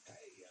order.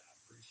 Hey, I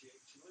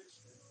appreciate you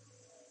listening.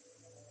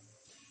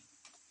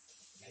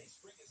 Hey,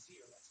 spring is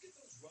here. Let's get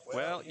those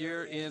Well,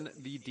 you're in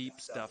the deep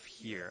stuff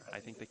here.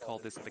 I think they call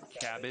this the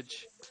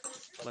cabbage.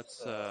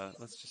 Let's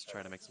just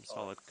try to make some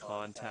solid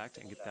contact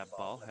and get that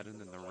ball headed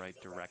in the right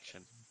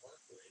direction.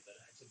 Parkway,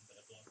 that accident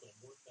that blocked all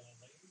northbound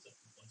lanes up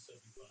to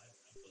 175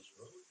 Annapolis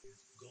Road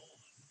is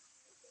gone.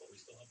 But we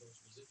still have those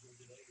residual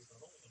delays,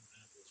 not only on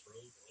Annapolis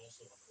Road, but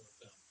also on the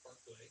northbound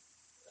Parkway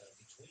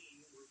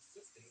between Route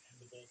 50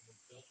 and the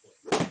Baltimore Beltway.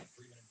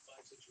 3-minute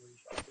 5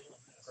 situation still a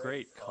mess.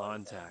 Great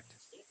contact.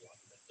 Still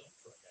blocking that dump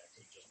truck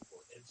accident just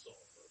before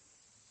Edsall Road.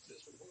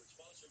 This report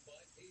sponsored by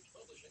Page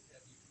Publishing.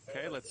 Have you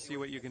Okay, let's see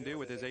what you can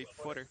do with his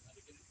 8-footer. how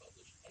to get it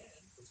published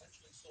and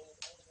potentially sold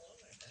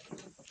online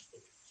and in book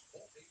stores?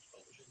 Call Page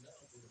Publishing now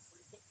for a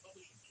free book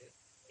publishing kit.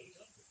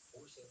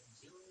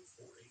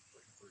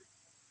 800-470-4833.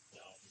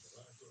 Now from the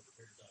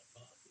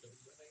GarageDoorRepair.com, the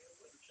WMAL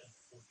Weather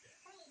Channel forecast.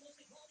 Partly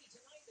mostly cloudy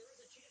tonight. There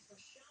is a chance for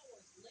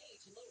showers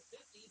late, low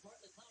 50.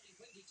 Partly cloudy,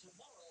 windy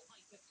tomorrow,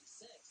 high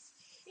 56.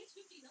 It's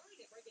 59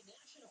 at Reagan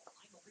National.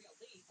 I'm Maria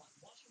Leaf on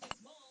Washington's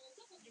Mall,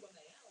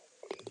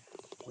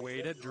 WMAL.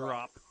 Way to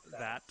drop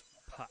that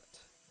putt.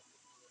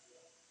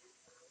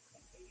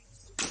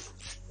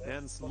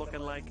 And it's looking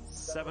like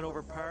 7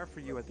 over par for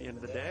you at the end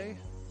of the day.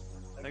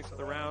 Thanks for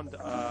the round.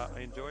 I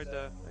enjoyed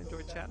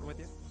chatting with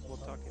you. We'll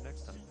talk to you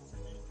next time.